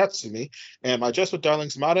 Wakasa, and Tatsumi, and My Dress with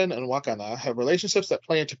Darlings Marin and Wakana have relationships that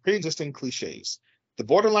play into pre-existing cliches. The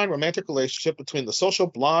borderline romantic relationship between the social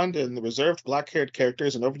blonde and the reserved black-haired character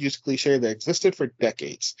is an overused cliche that existed for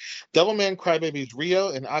decades. Devilman Crybaby's Rio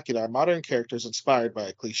and Akira are modern characters inspired by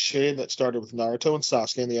a cliche that started with Naruto and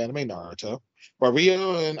Sasuke in the anime Naruto. While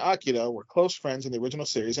Rio and Akira were close friends in the original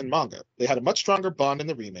series and manga, they had a much stronger bond in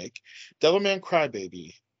the remake. Devilman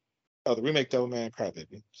Crybaby. Oh, the remake Devilman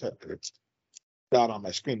Crybaby. So it's not on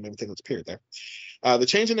my screen. Maybe think it's appeared there. The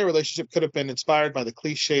change in their relationship could have been inspired by the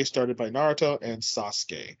cliche started by Naruto and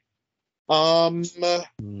Sasuke. Um.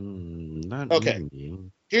 not Okay.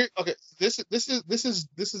 really. Here. Okay. This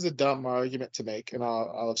is a dumb argument to make, and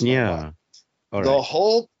I'll explain why. Yeah. All The right.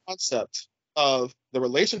 whole concept of the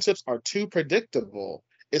relationships are too predictable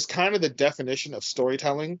is kind of the definition of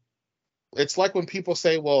storytelling. It's like when people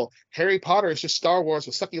say, well, Harry Potter is just Star Wars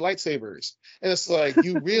with sucky lightsabers. And it's like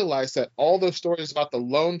you realize that all those stories about the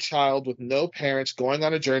lone child with no parents going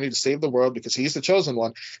on a journey to save the world because he's the chosen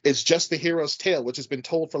one is just the hero's tale, which has been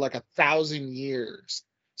told for like 1,000 years.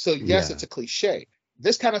 So, yes, Yeah. it's a cliche.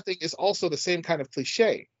 This kind of thing is also the same kind of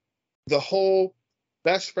cliche. The whole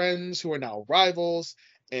best friends who are now rivals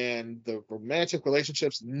and the romantic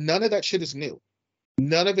relationships, none of that shit is new.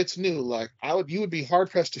 None of it's new. Like you would be hard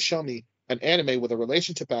pressed to show me an anime with a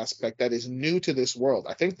relationship aspect that is new to this world.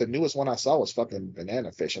 I think the newest one I saw was fucking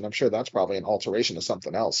Banana Fish, and I'm sure that's probably an alteration of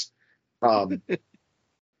something else. Um,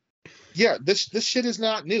 yeah, this shit is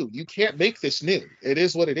not new. You can't make this new. It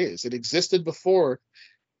is what it is. It existed before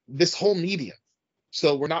this whole medium.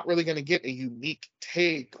 So we're not really going to get a unique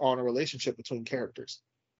take on a relationship between characters.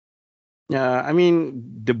 Yeah. I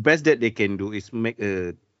mean, the best that they can do is make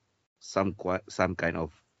some kind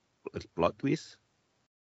of plot twist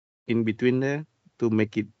in between there to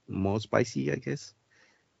make it more spicy, I guess.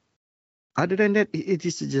 Other than that, it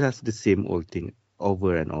is just the same old thing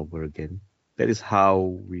over and over again. That is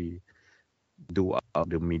how we do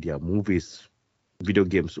the media, movies, video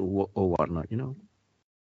games, or whatnot, you know.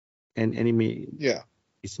 And anime Yeah.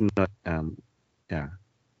 is not, yeah.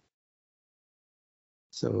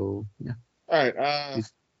 So yeah, All right.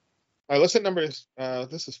 it's, All right. Let's hit numbers.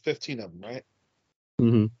 This is 15 of them, right?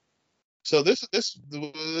 mhm, So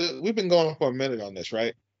we've been going for a minute on this,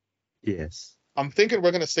 right? yes, I'm thinking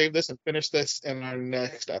we're going to save this and finish this in our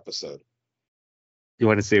next episode. You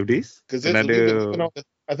want to save this? Because we've been Another. on.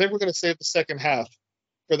 I think we're going to save the second half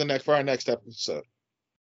for our next episode.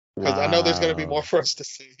 Because I know there's going to be more Wow. for us to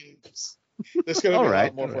say. There's going to All be a right.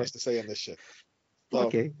 lot more All for right. us to say in this shit. So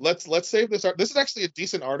Okay. let's save this. This is actually a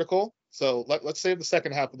decent article. So let's save the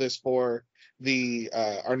second half of this for the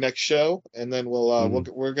our next show, and then Mhm.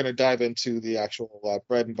 we're going to dive into the actual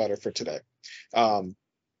bread and butter for today. Um,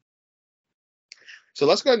 so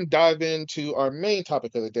let's go ahead and dive into our main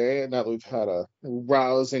topic of the day. Now that we've had a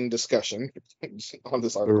rousing discussion on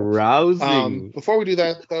this article. Rousing. Before we do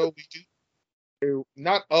that, though, we do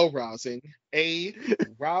not arousing, a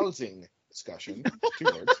rousing discussion. 2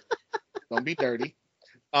 words. Don't be dirty.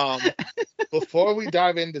 Um, Before we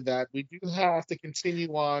dive into that, we do have to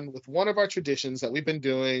continue on with one of our traditions that we've been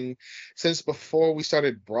doing since before we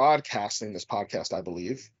started broadcasting this podcast, I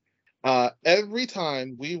believe. Every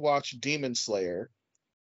time we watch Demon Slayer,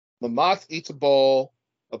 Mamath eats a bowl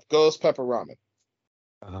of ghost pepper ramen.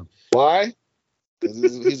 Um, Why? Because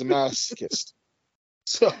he's a masochist.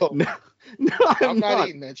 So no, no, I'm I'm not not.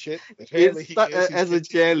 eating that shit. It Apparently he started is. as a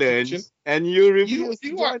He's refusing. challenge, and you You refused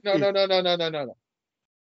to are join no me. no no no no no no no.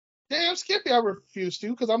 Damn, Skippy, I refuse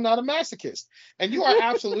to because I'm not a masochist. And you are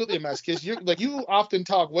absolutely a masochist. You often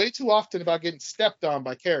talk way too often about getting stepped on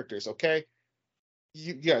by characters, okay?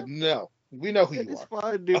 No. We know who That you is are.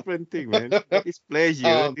 far a different thing, man. That is pleasure.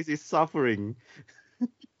 um, This is suffering.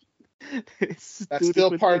 It's that's two still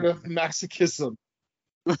different part things. of masochism.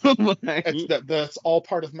 Oh my. That's all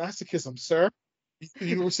part of masochism, sir.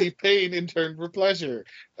 You receive pain in turn for pleasure.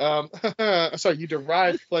 Sorry, you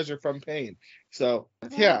derive pleasure from pain. So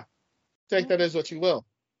yeah, take that as what you will.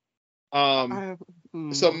 Um,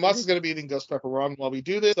 I, so Mus okay. is gonna be eating ghost pepper ramen while we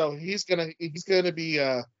do this. So he's gonna be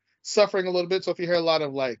suffering a little bit. So if you hear a lot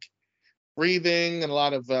of like breathing and a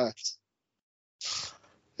lot of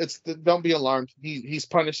don't be alarmed. He's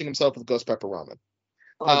punishing himself with ghost pepper ramen.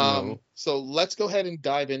 Oh no. So let's go ahead and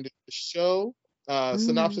dive into the show.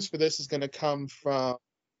 Synopsis Mm. for this is gonna come from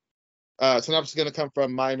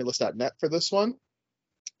MyAmulets.net for this one.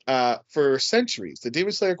 For centuries, the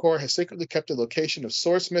Demon Slayer Corps has secretly kept the location of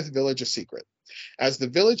Swordsmith Village a secret. As the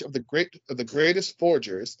village of the greatest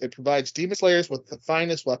forgers, it provides demon slayers with the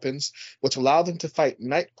finest weapons, which allow them to fight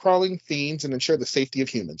night-crawling fiends and ensure the safety of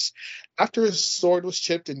humans. After his sword was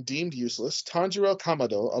chipped and deemed useless, Tanjiro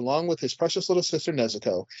Kamado, along with his precious little sister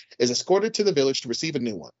Nezuko, is escorted to the village to receive a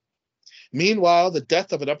new one. Meanwhile, the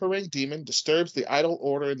death of an upper-ranked demon disturbs the idle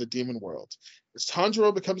order in the demon world. As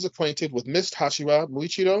Tanjiro becomes acquainted with Mist Hashira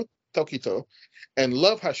Muichiro Tokito and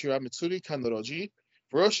Love Hashira Mitsuri Kanroji,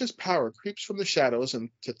 ferocious power creeps from the shadows and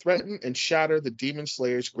to threaten and shatter the Demon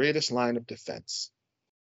Slayer's greatest line of defense.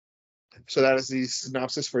 So that is the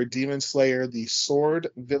synopsis for Demon Slayer, the Sword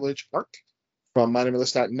Village arc from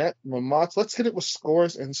MyNameless.net. Mamat, let's hit it with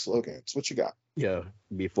scores and slogans. What you got? Yeah.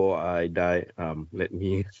 Before I die, let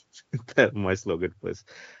me tell my slogan first.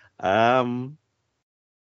 Um,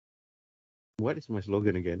 what is my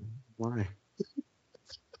slogan again? Why?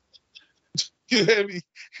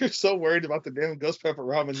 You're so worried about the damn ghost pepper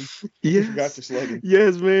ramen, you forgot Yes. your slogan.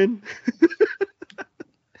 Yes, man.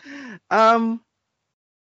 um,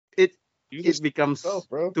 it You it just yourself, becomes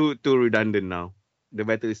bro. too redundant now. The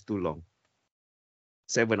battle is too long.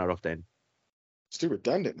 7 out of 10. It's too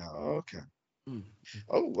redundant now. Okay. Mm.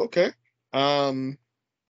 Oh, okay. Um.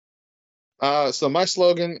 So my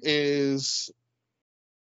slogan is: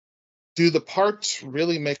 Do the parts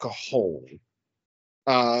really make a whole?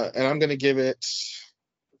 And I'm gonna give it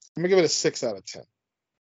a 6 out of 10.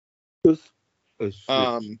 A 6.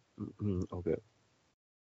 Um, Okay.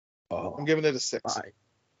 I'm Oh, giving it a 6. five.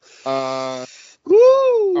 Uh,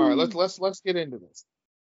 all right. Woo! Let's get into this.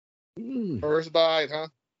 Mm. First bite, huh?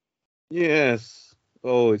 Yes.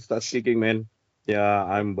 Oh, it starts kicking, man. Yeah,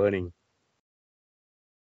 I'm burning.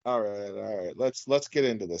 All right. Let's get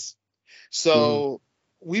into this. Hmm. So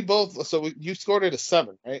you scored it a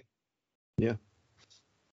 7, right? Yeah.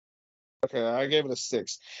 Okay, I gave it a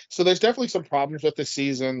 6. So there's definitely some problems with this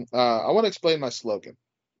season. I want to explain my slogan.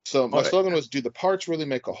 So All my right. slogan was, "Do the parts really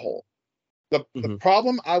make a whole?" The Mm-hmm.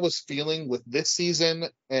 problem I was feeling with this season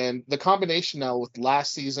and the combination now with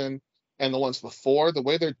last season and the ones before, the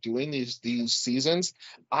way they're doing these seasons,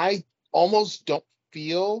 I almost don't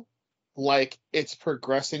feel like it's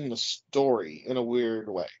progressing the story in a weird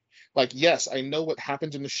way. Like, yes, I know what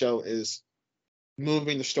happens in the show is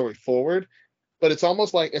moving the story forward, but it's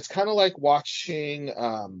almost like it's kind of like watching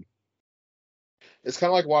a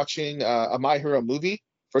My Hero movie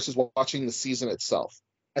versus watching the season itself.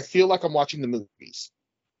 I feel like I'm watching the movies,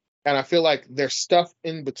 and I feel like there's stuff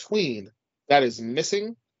in between that is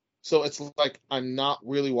missing. So it's like I'm not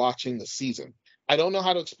really watching the season. I don't know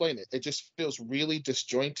how to explain it. It just feels really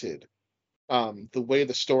disjointed, the way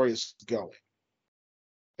the story is going,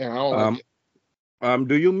 and I don't like Um, it.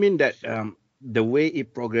 do you mean that the way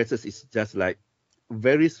it progresses is just like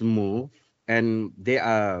very smooth, and they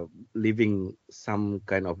are leaving some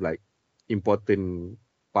kind of like important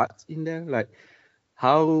parts in there, like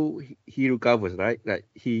how he recovers, right? Like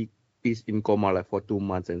he is in coma like for 2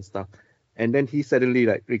 months and stuff, and then he suddenly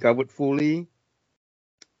like recovered fully,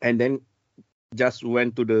 and then just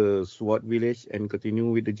went to the SWAT village and continue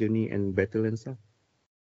with the journey and battle and stuff.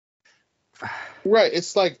 Right.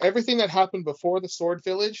 It's like everything that happened before the Sword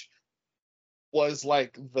Village was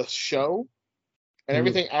like the show, and Mhm.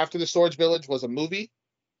 everything after the Sword Village was a movie.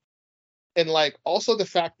 And like also the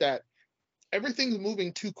fact that everything's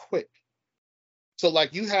moving too quick. So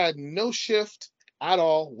like you had no shift at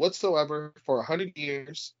all whatsoever for 100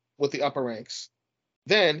 years with the upper ranks.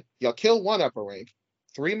 Then you'll kill one upper rank.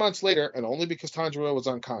 3 months later, and only because Tanjiro was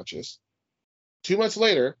unconscious. 2 months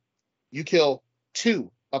later, you kill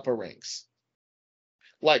two upper ranks.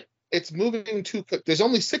 Like it's moving too quick. There's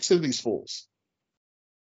only six of these fools.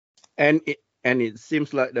 And it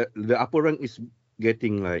seems like the upper rank is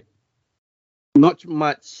getting like not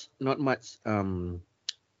much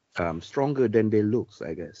stronger than they looks,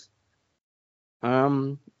 I guess.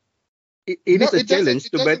 Um, it No, is a it doesn't. challenge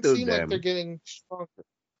It to doesn't battle seem like they're them. getting stronger.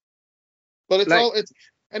 But it's Like, all it's,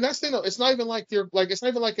 and that's the thing though. It's not even like they're like. It's not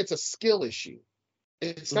even like it's a skill issue.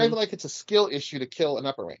 It's not mhm, even like it's a skill issue to kill an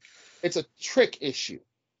upper rank. It's a trick issue.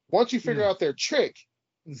 Once you figure yeah, out their trick,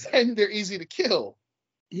 then they're easy to kill.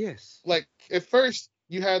 yes, Like at first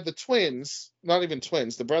you had the twins, not even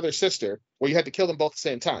twins, the brother sister, where you had to kill them both at the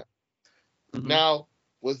same time. hmm Now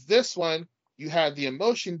with this one, you had the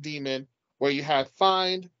emotion demon where you had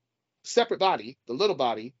find separate body, the little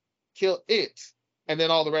body, kill it, and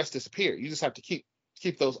then all the rest disappear. You just have to keep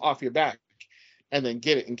those off your back and then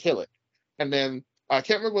get it and kill it. And then I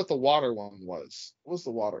can't remember what the water one was. What was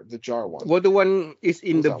the water? The jar one. well, the one is What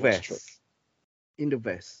in was the that one's trick? vest, in the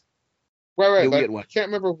vest, Right, right. the But weird one. I can't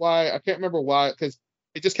remember why. I can't remember why because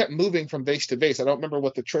it just kept moving from base to base. I don't remember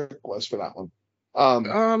what the trick was for that one. Um,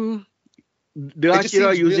 Um, the it just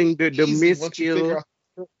Akira seems using really the easy mist once you figure skill out.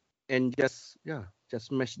 and just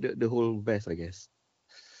smash the whole vest, I guess.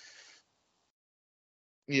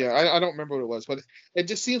 Yeah, I don't remember what it was, but it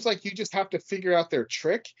just seems like you just have to figure out their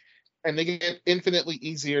trick, and they get infinitely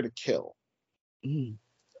easier to kill. Mm,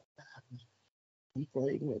 I'm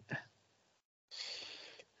playing with.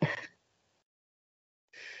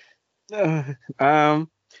 Um,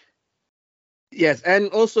 yes, and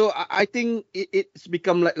also I think it's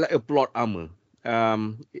become like a plot armor.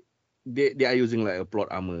 They are using like a plot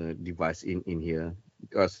armor device in here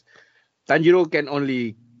because Tanjiro can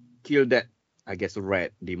only kill that, I guess,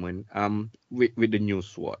 red demon with the new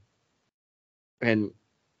sword. And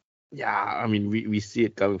yeah, I mean we see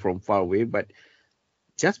it coming from far away, but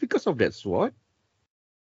just because of that sword.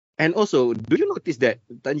 And also, do you notice that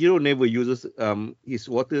Tanjiro never uses his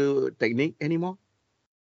water technique anymore?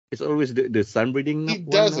 It's always the sun breathing He one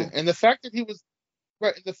doesn't, now. and the fact that he was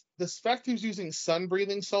right, the fact he was using sun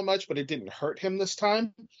breathing so much, but it didn't hurt him this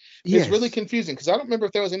time, is really Yes. confusing because I don't remember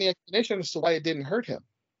if there was any explanation as to why it didn't hurt him.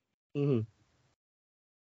 hmm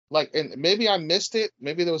Like, and maybe I missed it.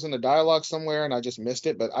 Maybe there was in the dialogue somewhere and I just missed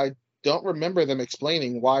it, but I don't remember them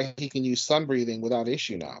explaining why he can use sun breathing without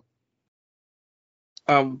issue now.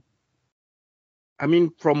 Um, I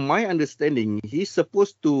mean, from my understanding, he's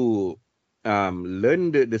supposed to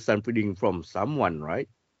learn the sun breathing from someone, right?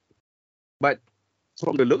 But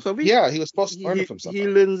from the looks of it, Yeah, he was supposed to learn it he from he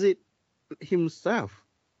somebody. learns it himself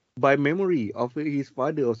by memory of his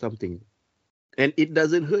father or something, and it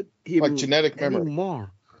doesn't hurt Like him genetic memory.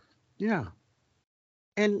 anymore. Yeah,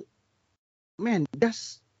 and man,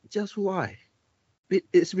 that's just why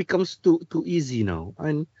it becomes too easy now.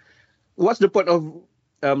 And what's the point of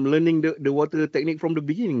learning the water technique from the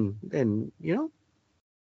beginning? Then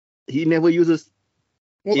he never uses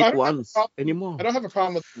Well, it once I anymore. don't have a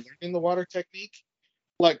problem with learning the water technique.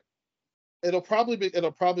 Like it'll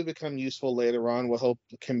probably become useful later on. We'll help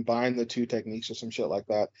combine the two techniques or some shit like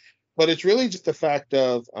that. But it's really just the fact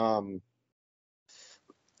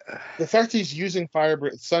he's using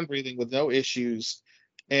sun breathing with no issues,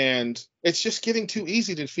 and it's just getting too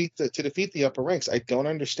easy to defeat the upper ranks. I don't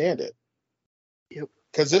understand it Yep.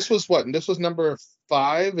 because this was what, and this was number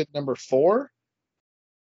 5 and number 4.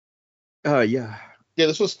 Yeah. Yeah,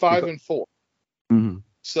 this was 5 Because and 4. mhm.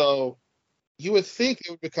 So you would think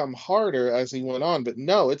it would become harder as he went on, but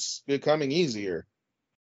no, it's becoming easier.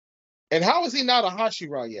 And how is he not a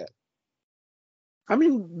Hashira yet? I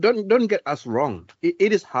mean, don't get us wrong.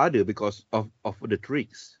 It is harder because of the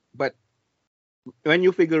tricks, but when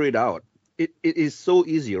you figure it out, it is so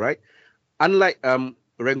easy, right? Unlike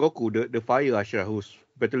Rengoku, the fire Ashra, who's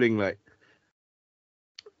battling like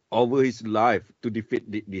over his life to defeat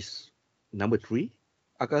this number three.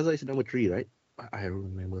 Akaza is number three, right? I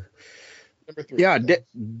don't remember. Number 3. Yeah, Yeah.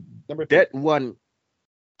 Number 3. that one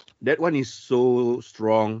that one is so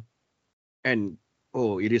strong, and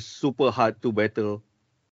oh, it is super hard to battle.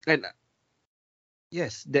 And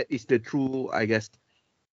yes, that is the true, I guess,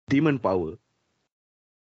 demon power.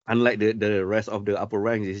 Unlike the rest of the upper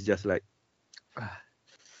ranks, it's just like ah,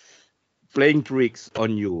 playing tricks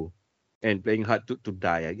on you and playing hard to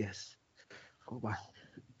die, I guess. Oh my.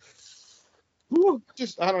 Whew.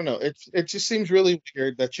 Just I don't know. It just seems really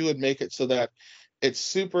weird that you would make it so that it's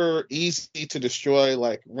super easy to destroy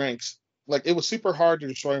like ranks. Like it was super hard to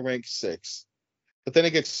destroy rank 6, but then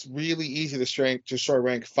it gets really easy to destroy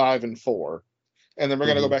rank 5 and 4, and then we're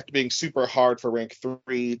gonna go Mhm. back to being super hard for rank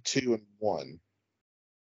 3, 2, and 1.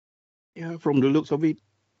 Yeah, from the looks of it,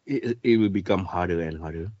 it will become harder and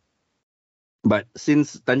harder. But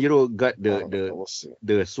since Tanjiro got I don't know. We'll see.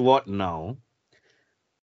 the sword now,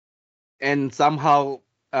 and somehow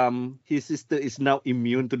his sister is now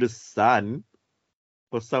immune to the sun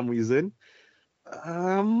for some reason.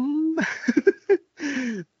 Um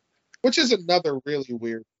Which is another really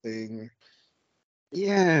weird thing.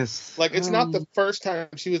 yes. Like it's not the first time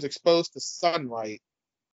she was exposed to sunlight.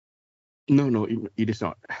 No, it is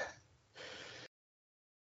not.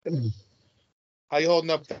 How you holding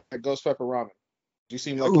up with that ghost pepper ramen? You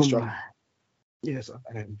seem like you're Oh struggling. my. Yes,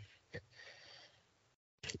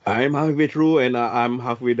 I'm halfway through and I'm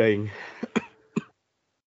halfway dying.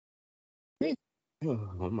 Hmm.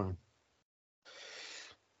 Oh man.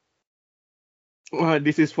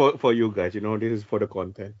 This is for you guys, you know, this is for the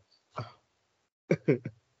content.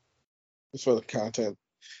 Just for the content.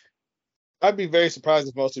 I'd be very surprised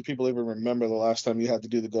if most of the people even remember the last time you had to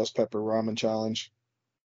do the ghost pepper ramen challenge.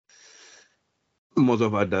 Most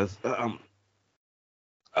of us does. Um,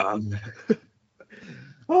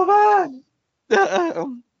 oh man.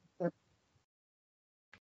 Um,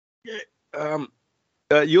 yeah, um,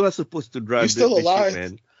 you are supposed to You drive still the ship, alive?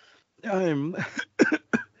 man. I'm.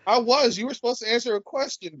 I was. You were supposed to answer a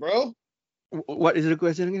question, bro. What is the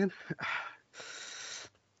question again?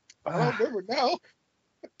 I don't remember now.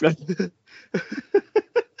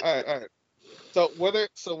 All right, all right. So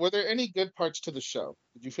were there any good parts to the show?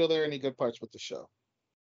 Did you feel there were any good parts with the show?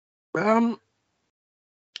 um,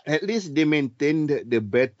 at least they maintain the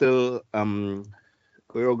better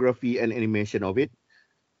choreography and animation of it,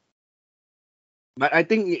 but I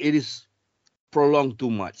think it is prolonged too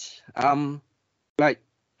much. Like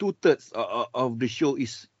 2/3 of the show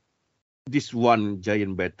is this one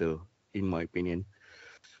giant battle, in my opinion,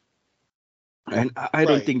 and I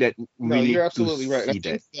don't Right. think that No, we you're need to absolutely right. I see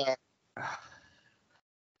that. think that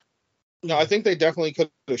no, I think they definitely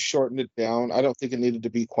could have shortened it down. I don't think it needed to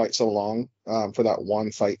be quite so long for that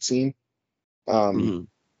one fight scene. Um, Mhm.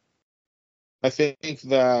 I think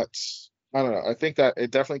that I don't know. I think that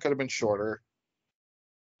it definitely could have been shorter,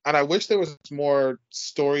 and I wish there was more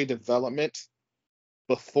story development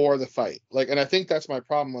before the fight. Like, and I think that's my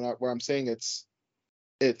problem where I'm saying it's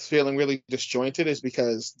feeling really disjointed is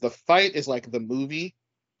because the fight is like the movie,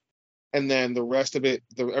 and then the rest of it,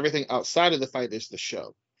 everything outside of the fight is the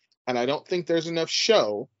show. And I don't think there's enough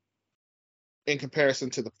show in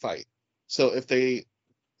comparison to the fight. So if they,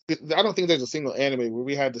 I don't think there's a single anime where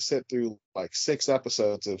we had to sit through like 6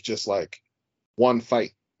 episodes of just like one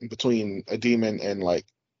fight between a demon and like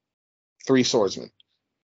 3 swordsmen.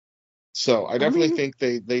 So I I definitely mean, think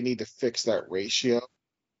they need to fix that ratio.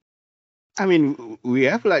 we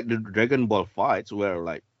have like the Dragon Ball fights where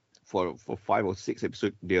like for 5 or 6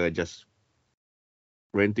 episodes they are just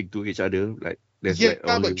ranting to each other. Like there's Yeah, like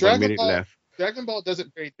only but 1 minute left. Dragon Ball does it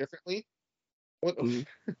very differently. What Mm,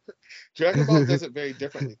 Dragon Ball does it very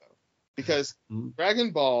differently though, because mm.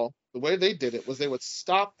 Dragon Ball, the way they did it was they would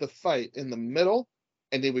stop the fight in the middle,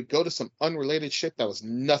 and they would go to some unrelated shit that was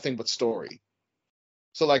nothing but story.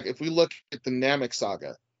 So like if we look at the Namek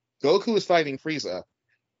saga, Goku is fighting Frieza.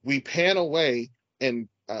 We pan away and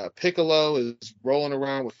Piccolo is rolling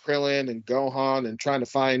around with Krillin and Gohan and trying to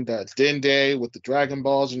find Dende with the Dragon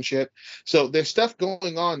Balls and shit. So there's stuff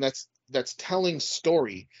going on that's telling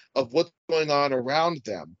story of what's going on around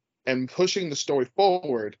them and pushing the story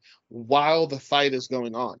forward while the fight is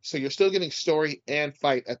going on. So you're still getting story and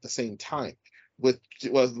fight at the same time. With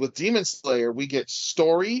Demon Slayer, we get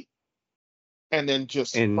story and then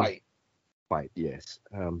just And fight. fight, yes.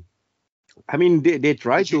 I mean they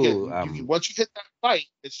try But you get to once you hit that fight,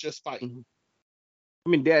 it's just fight. mhm. I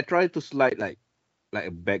mean they try to slide like a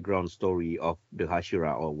background story of the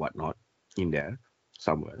Hashira or whatnot. in there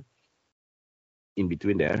somewhere in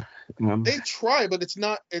between there. They try, but it's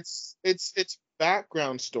not. It's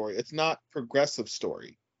background story. It's not progressive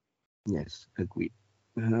story. Yes, agreed.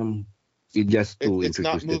 Um, it just to It's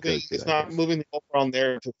not introduce the moving. character, It's I not guess. moving the overall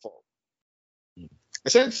narrative forward. Mm.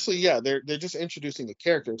 Essentially, yeah, they're just introducing the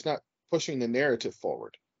character. It's not pushing the narrative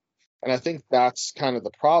forward. And I think that's kind of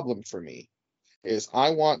the problem for me. Is I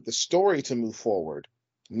want the story to move forward,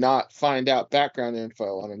 not find out background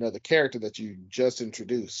info on another character that you just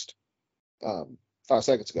introduced 5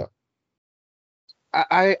 seconds ago.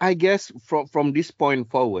 I guess from this point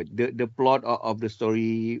forward, the plot of the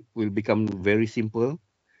story will become very simple,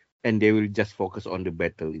 and they will just focus on the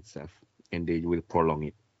battle itself, and they will prolong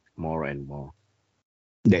it more and more.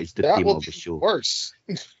 That is the That theme will of the be show. worse.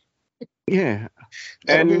 Yeah,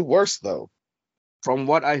 That'll be and worse though. from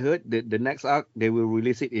what I heard, the next arc they will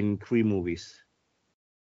release it in 3 movies.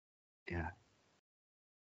 Yeah,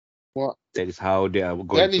 Well, that is how they are that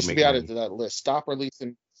going to needs to make be added money. to that list. Stop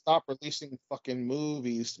releasing fucking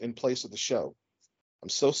movies in place of the show. I'm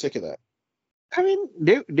so sick of that. I mean,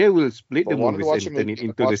 they will split If I the wanted to movies watch a and turn movie, it I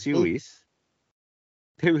into the watch the movie. series.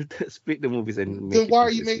 They will split the movies and Then make it why are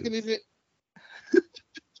into you a making series. it?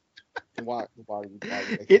 Why are you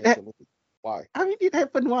making It, it into a movie? Why? I mean, it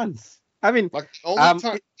happened once. I mean, Like um, it,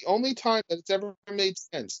 the only time that it's ever made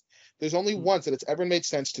sense. There's only once that it's ever made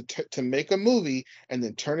sense to make a movie and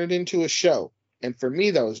then turn it into a show. And for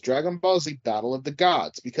me, that was Dragon Ball Z Battle of the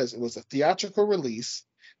Gods because it was a theatrical release,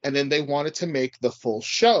 and then they wanted to make the full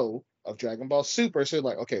show of Dragon Ball Super. So they're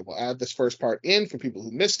like, okay, we'll add this first part in for people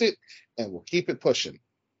who missed it, and we'll keep it pushing.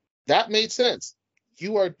 That made sense.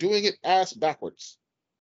 You are doing it ass backwards.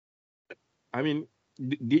 I mean,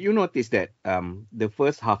 did you notice that the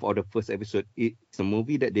first half of the first episode it's a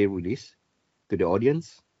movie that they release to the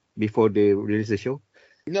audience before they release the show?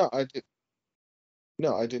 No, I did.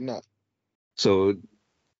 No, I did not. So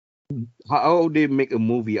how they make a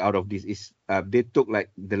movie out of this is they took like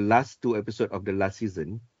the last 2 episodes of the last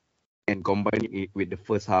season and combine it with the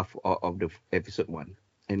first half of the episode one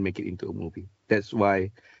and make it into a movie. That's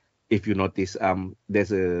why if you notice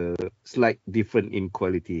there's a slight difference in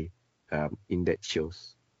quality in that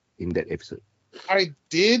shows in that episode. I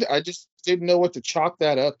did. I just didn't know what to chalk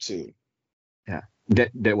that up to. Yeah,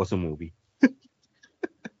 that was a movie.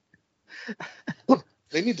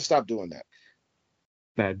 They need to stop doing that.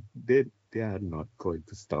 But they are not going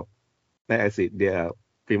to stop. Like I said, they are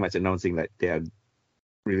pretty much announcing like they are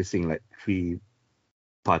releasing like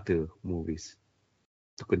 3-parter movies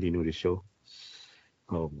to continue the show.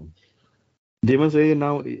 Um, Demon Slayer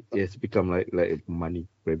now it has become like a money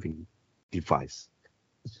grabbing device.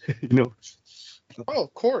 you know. Oh,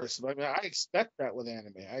 of course. I mean, I expect that with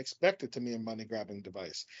anime. I expect it to be a money grabbing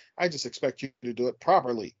device. I just expect you to do it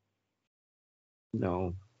properly.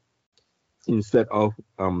 No, instead of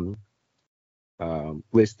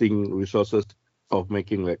wasting resources of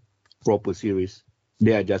making like proper series,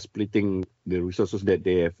 they are just splitting the resources that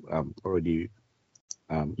they have already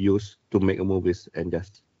used to make a movies and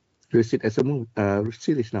just release it as a movie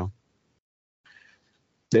series now.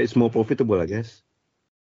 That is more profitable, I guess.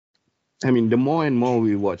 I mean, the more and more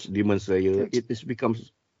we watch Demon Slayer, Prince. it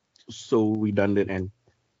becomes so redundant and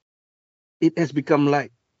it has become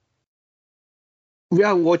like we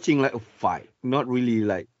are watching like a fight, not really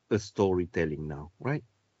like a storytelling now, right?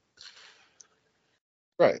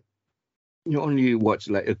 Right. You only watch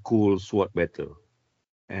like a cool sword battle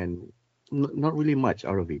and not really much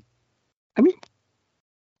out of it. I mean,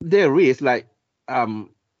 there is like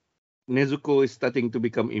um Nezuko is starting to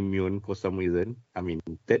become immune for some reason. I mean,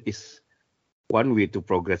 that is one way to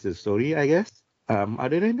progress the story, I guess.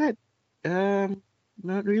 Other than that,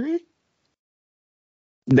 not really.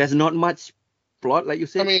 There's not much plot, like you I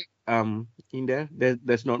said. mean, In there,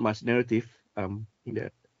 there's not much narrative. In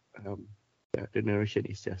there, um, yeah, the narration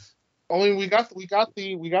is just we got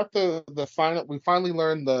the final. We finally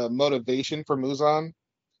learned the motivation for Muzan,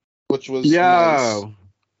 which was nice. yeah.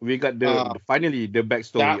 We got Uh, finally the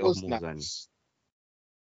backstory that of was Muzan. nice.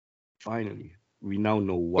 Finally, we now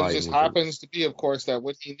know But it why just Muzan happens is. to be, of course, that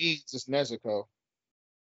what he needs is Nezuko.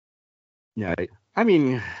 Yeah, I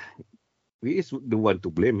mean, he is the one to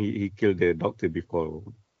blame. He killed the doctor before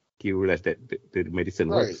he realized that the medicine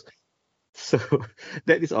Right. works. So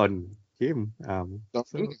that is on him. Don't do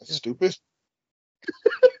So that, yeah. stupid.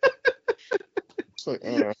 It's like,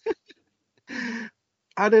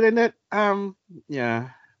 Other than that, yeah,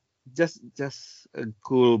 just a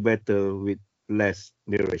cool battle with less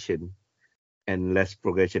narration and less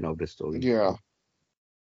progression of the story. yeah.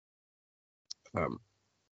 Um,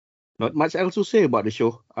 Not much else to say about the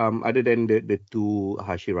show. Other than the two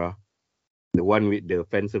Hashira. The one with the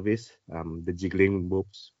fan service, the jiggling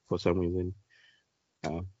boobs for some reason,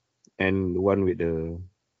 and the one with the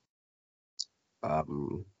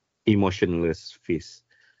emotionless face,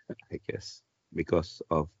 I guess, because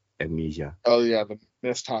of amnesia. Oh yeah, the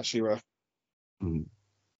Mist Hashira. Mm.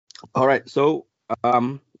 All right, so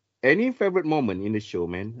any favorite moment in the show,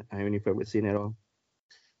 man? Have any favorite scene at all?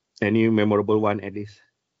 Any memorable one at least?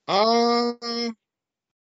 Uh,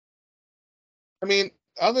 I mean,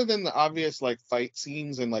 other than the obvious like fight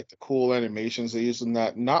scenes and like the cool animations they used in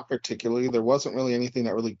that, not particularly. There wasn't really anything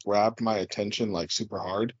that really grabbed my attention like super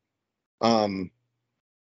hard. Um,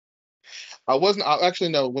 I wasn't. I actually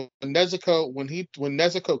no. When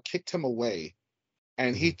Nezuko kicked him away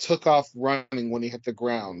and he Mhm. took off running when he hit the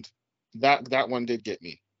ground, that one did get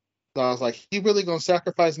me. So I was like, he really gonna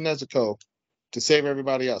sacrifice Nezuko to save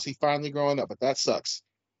everybody else. He finally growing up, but that sucks.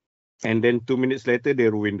 And then 2 minutes later, they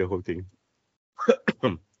ruined the whole thing.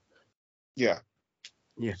 Yeah.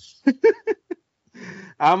 Yes.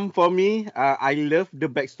 For me, I love the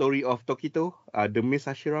backstory of Tokito, the Miss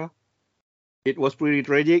Ashira. It was pretty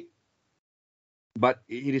tragic, but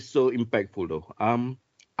it is so impactful though.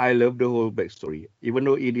 I love the whole backstory, even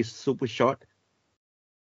though it is super short.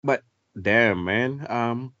 But damn, man,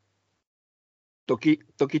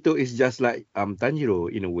 Tokito is just like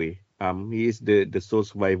Tanjiro in a way. He is the sole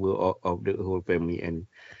survivor of the whole family, and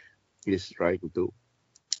he's trying to,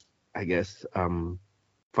 I guess,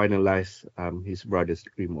 finalize his brother's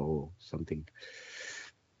dream or something.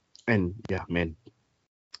 And yeah, man,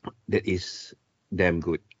 that is damn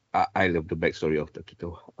good. I love the backstory of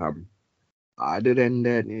Tokito. Other than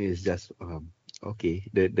that, it's just okay,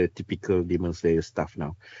 the typical Demon Slayer stuff.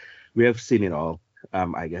 Now we have seen it all.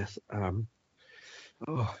 I guess.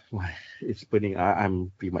 Oh my, it's burning.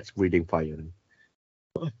 I'm pretty much breathing fire.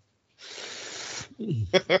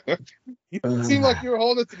 You seem like Uh, you were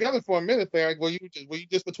holding it together for a minute there. Like, were you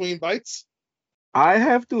just between bites? I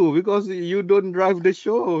have to because you don't drive the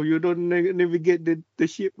show. You don't navigate the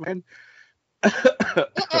ship, man.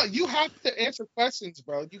 You have to answer questions,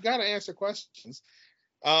 bro. You got to answer questions.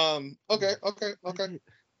 Okay, okay, I okay. did.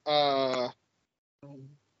 Uh,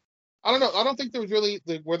 I don't know. I don't think there was really.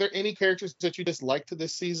 Were there any characters that you disliked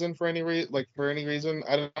this season for any for any reason?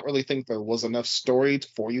 I don't really think there was enough story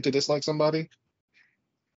for you to dislike somebody.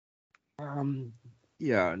 Um,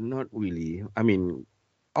 yeah, not really. I mean,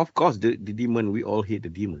 of course, the demon. We all hate the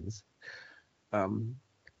demons. Um,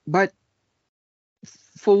 but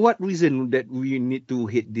for what reason that we need to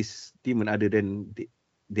hate this demon other than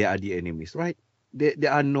they are the enemies, right?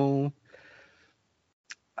 There are no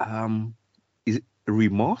um, is it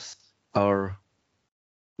remorse or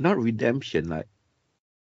not redemption? Like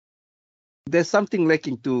there's something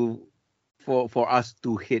lacking to for us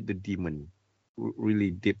to hate the demon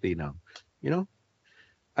really deeply now. You know,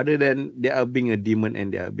 other than they are being a demon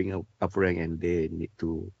and they are being a rank and they need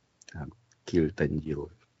to um, kill Tanjiro.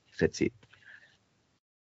 That's it.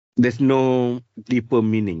 There's no deeper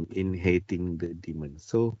meaning in hating the demon.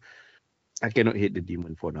 So I cannot hate the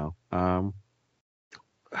demon for now.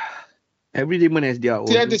 Every demon has their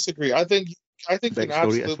See, I own disagree. I think you can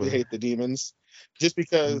backstory as absolutely well. hate the demons, just Mm,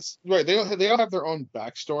 because right they all have their own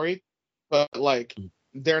backstory, but like mm.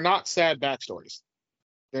 they're not sad backstories.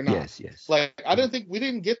 They're not. Yes, yes. Like I Mm, don't think we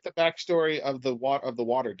didn't get the backstory of the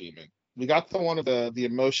water demon. We got the one of the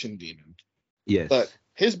emotion demon, but yes.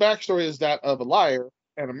 his backstory is that of a liar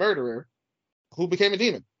and a murderer who became a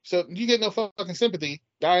demon. So you get no fucking sympathy.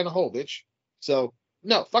 Die in a hole, bitch. So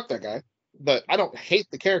no, fuck that guy. But I don't hate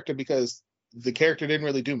the character because the character didn't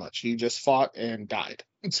really do much. He just fought and died.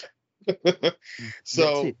 That's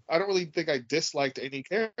So it. I don't really think I disliked any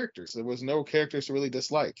characters. There was no characters to really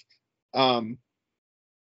dislike. Um,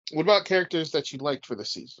 what about characters that you liked for the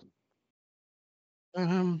season?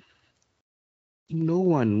 Um, no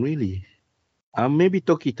one really. Maybe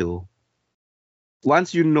Tokito.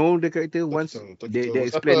 Once you know the character, once Tokito, they Tokito.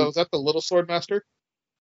 explain. Was that the little sword master?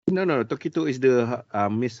 No, no, Tokito is the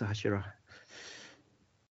Miss Hashira.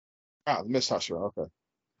 Ah, Miss Hashira. Okay.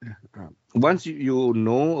 Once you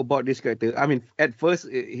know about this character, I mean, at first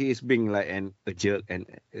he is being like a jerk and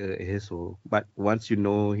asshole, but once you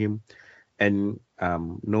know him and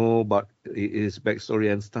know about his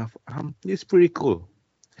backstory and stuff, it's pretty cool.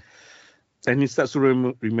 And he starts to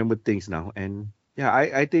remember things now, and yeah,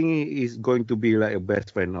 I think he's going to be like a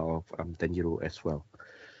best friend of Tanjiro as well.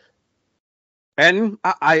 And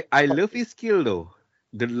I love his skill though.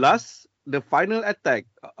 The final attack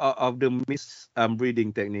of the miss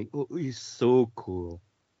breathing technique is so cool.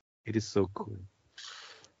 It is so cool.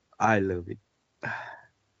 I love it.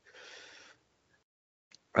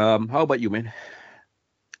 How about you, man?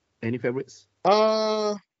 Any favorites?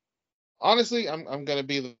 Uh, Honestly, I'm gonna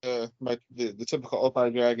be the typical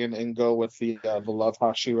Oppai dragon and go with the Love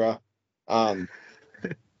Hashira. Um,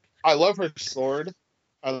 I love her sword.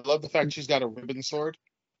 I love the fact she's got a ribbon sword.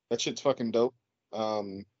 That shit's fucking dope.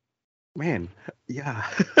 Um, Man, yeah.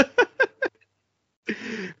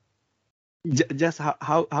 Just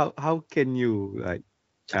how can you like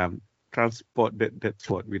transport that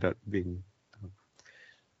sword without being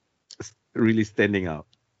really standing out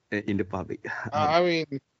in the public? I mean,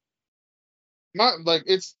 not like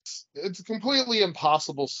it's a completely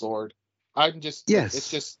impossible sword. It's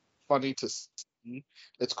Yes, just funny to see.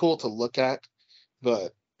 It's cool to look at,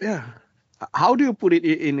 but yeah. How do you put it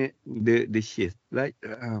in the shift? Like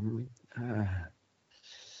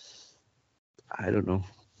I don't know.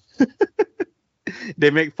 They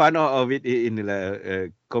make fun of it in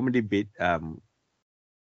the comedy bit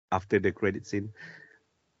after the credit scene,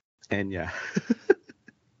 and yeah.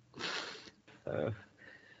 uh,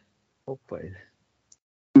 okay.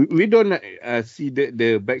 We don't see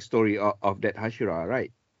the backstory of that Hashira,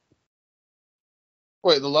 right?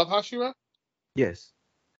 wait, the Love Hashira? Yes.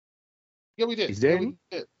 Yeah, we did. Is there Yeah, any? we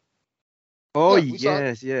did. Oh Yeah, we saw it.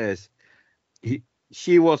 yes, yes.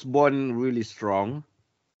 She was born really strong,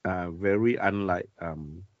 very unlike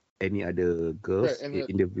any other Right, girls and the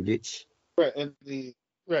in the village. right and the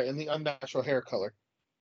right and the unnatural hair color.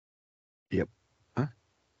 Yep. Huh?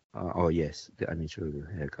 Oh yes, the unusual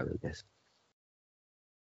hair color. Yes.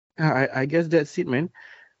 I guess that's it, man.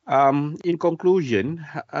 In conclusion,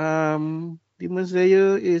 Demon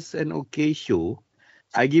Slayer is an okay show.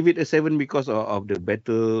 I give it a 7 because of the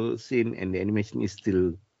battle scene and the animation is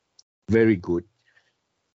still very good.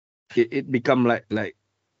 It become like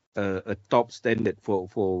a top standard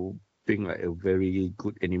for being like a very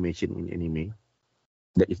good animation in anime.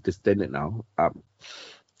 That is the standard now.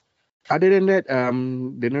 Other than that,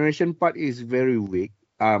 the narration part is very weak.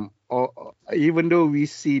 Even though we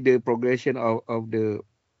see the progression of the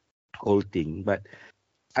whole thing, but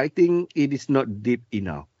I think it is not deep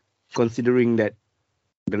enough, considering that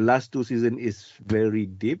the last two season is very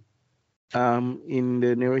deep. In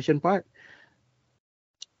the narration part,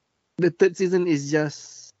 the third season is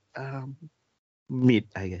just mid,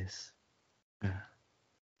 I guess. Uh,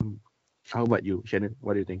 How about you, Shannon?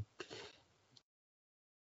 What do you think?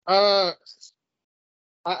 Uh,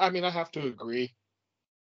 I mean, I have to agree.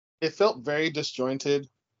 It felt very disjointed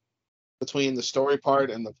between the story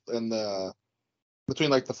part and the between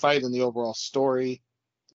like the fight and the overall story.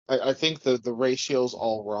 I think the ratio's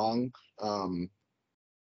all wrong.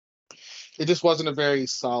 It just wasn't a very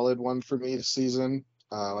solid one for me this season.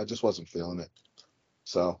 I just wasn't feeling it.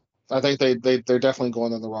 So I think they're definitely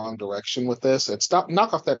going in the wrong direction with this. And stop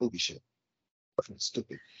knock off that movie shit. Fucking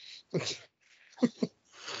stupid.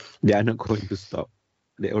 They are not going to stop.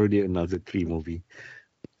 They already announced a three movie.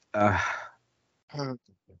 Uh,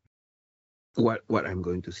 what I'm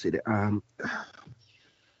going to say that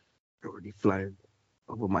already flying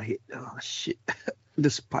over my head. Oh shit, the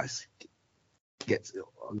spice gets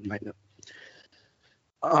on my nerve.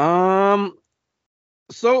 Um,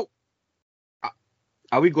 so uh,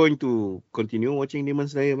 are we going to continue watching Demon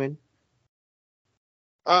Slayer, man?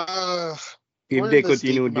 uh, If we're in they this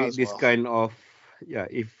deep. continue We might as this well. kind of yeah,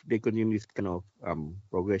 if they continue this kind of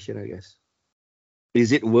progression, I guess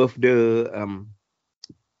is it worth the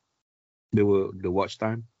watch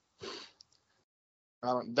time?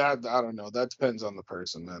 I don't know. That depends on the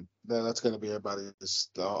person, man. That's going to be everybody's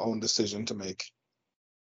own decision to make.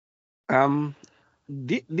 Um,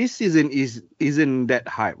 this season isn't that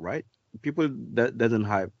hype, right? People that doesn't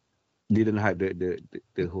hype didn't hype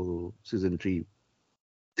the whole season three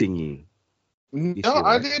thingy this No, year,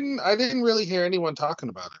 right? I didn't really hear anyone talking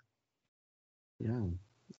about it. Yeah,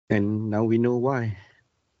 and now we know why.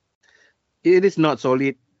 It is not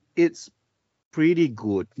solid. It's pretty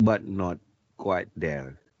good, but not quite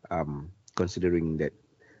there. Considering that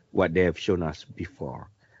what they have shown us before.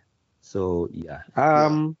 So yeah,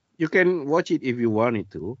 Yeah. you can watch it if you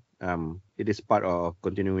wanted to. It is part of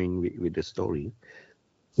continuing with the story.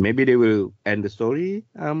 Maybe they will end the story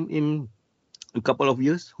in a couple of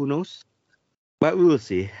years. Who knows? But we will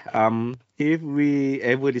see. If we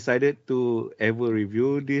ever decided to ever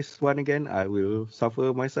review this one again, I will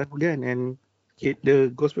suffer myself again and eat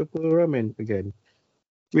the ghost pepper ramen again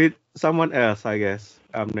with someone else, I guess.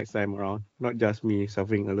 Next time around, not just me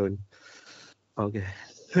suffering alone. Okay.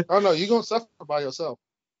 Oh no, you're gonna suffer by yourself.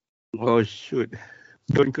 Oh shoot!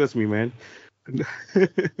 Don't curse me, man.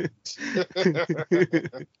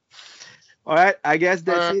 All right, I guess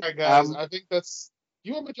that's All it. right, guys. I think that's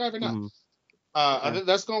you want me driving now. Mm, I yeah. think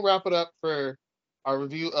that's gonna wrap it up for our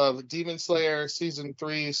review of Demon Slayer season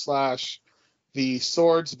 3 slash the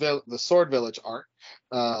Sword Village arc.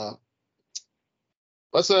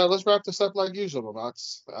 Let's wrap this up like usual,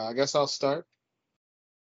 Momox. I guess I'll start.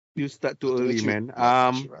 You start too early, man.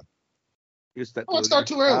 You start I too want to start early.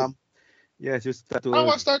 too early. Yes, you start too I early.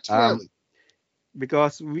 want to start too early.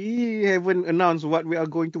 Because we haven't announced what we are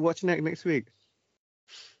going to watch next week.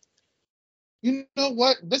 You know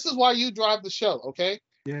what? This is why you drive the show, okay?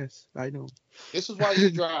 Yes, I know. This is why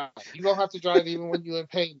you drive. You don't have to drive even when you're in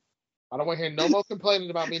pain. I don't want to hear no more complaining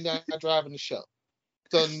about me not driving the show.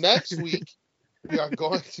 So next week, we are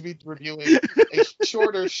going to be reviewing a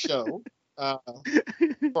shorter show for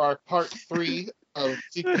our part 3 of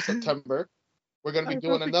Secret September. We're going to be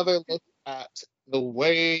doing another look at The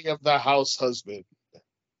Way of the House Husband.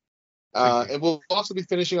 And we'll also be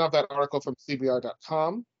finishing off that article from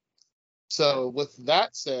CBR.com. So with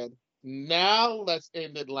that said, now let's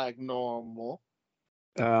end it like normal.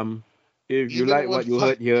 If you like what you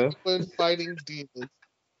heard here, when fighting demons,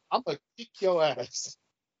 I'm gonna kick your ass.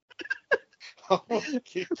 I'm gonna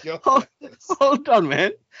kick your ass. Hold on,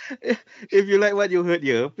 man. If you like what you heard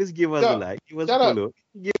here, please give us a like, give us a follow,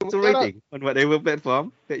 give us a rating on whatever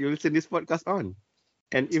platform that you listen this podcast on.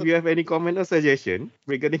 And if you have any comment or suggestion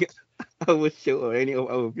regarding our show or any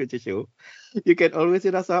of our future show, you can always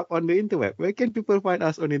hit us up on the interweb. Where can people find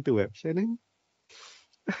us on the interweb, Shannon?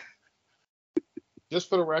 Just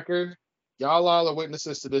for the record, y'all all are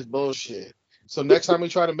witnesses to this bullshit. So next time we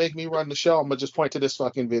try to make me run the show, I'm gonna just point to this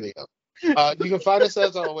fucking video. You can find us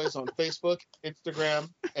as always on Facebook, Instagram,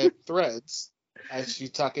 and Threads at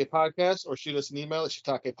Shiitake Podcast, or shoot us an email at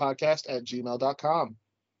shiitakepodcast@gmail.com.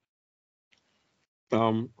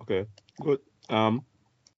 Okay, good.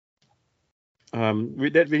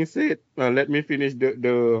 With that being said, let me finish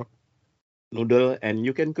the noodle, and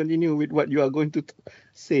you can continue with what you are going to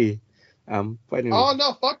say. Finally. Oh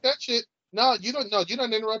no, fuck that shit. No, you don't know. You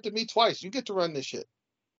done interrupted me twice. You get to run this shit.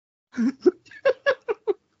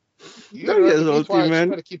 You interrupted me twice. Man.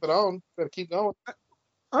 You better keep it on. You better keep going.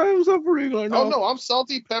 I am suffering right now. Oh no, I'm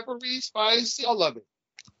salty, peppery, spicy. I love it.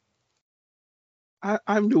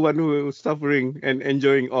 I'm the one who is suffering and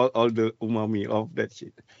enjoying all the umami of that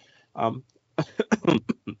shit.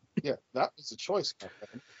 Yeah, that was a choice, my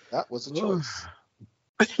friend. That was a choice.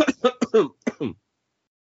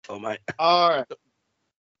 Oh my. All right.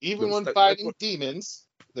 Even when fighting demons,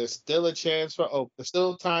 there's still a chance for there's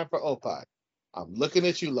still time for Opie. I'm looking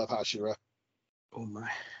at you, Love Hashira. Oh my.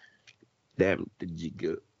 Damn, the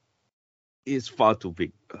jigger is far too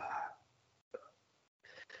big.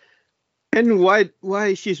 And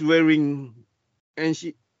why she's wearing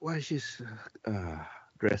why she's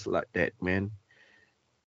dressed like that, man?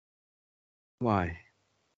 Why?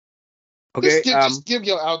 Okay, just give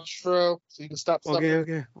your outro so you can stop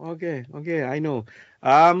suffering. Okay. I know.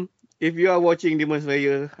 If you are watching Demon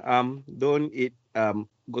Slayer, don't eat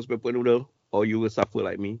ghost pepper noodle or you will suffer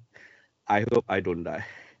like me. I hope I don't die.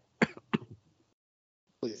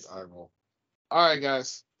 Please, I will. All right,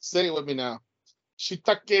 guys, say it with me now.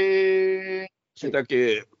 Shiitake.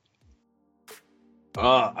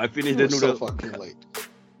 I finished the noodle. So fucking late.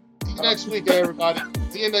 See you next week, everybody.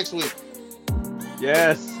 See you next week.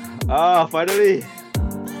 Yes. Finally.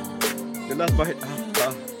 The last bite.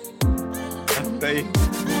 I'm dying.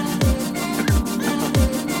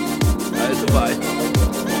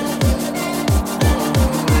 Bye.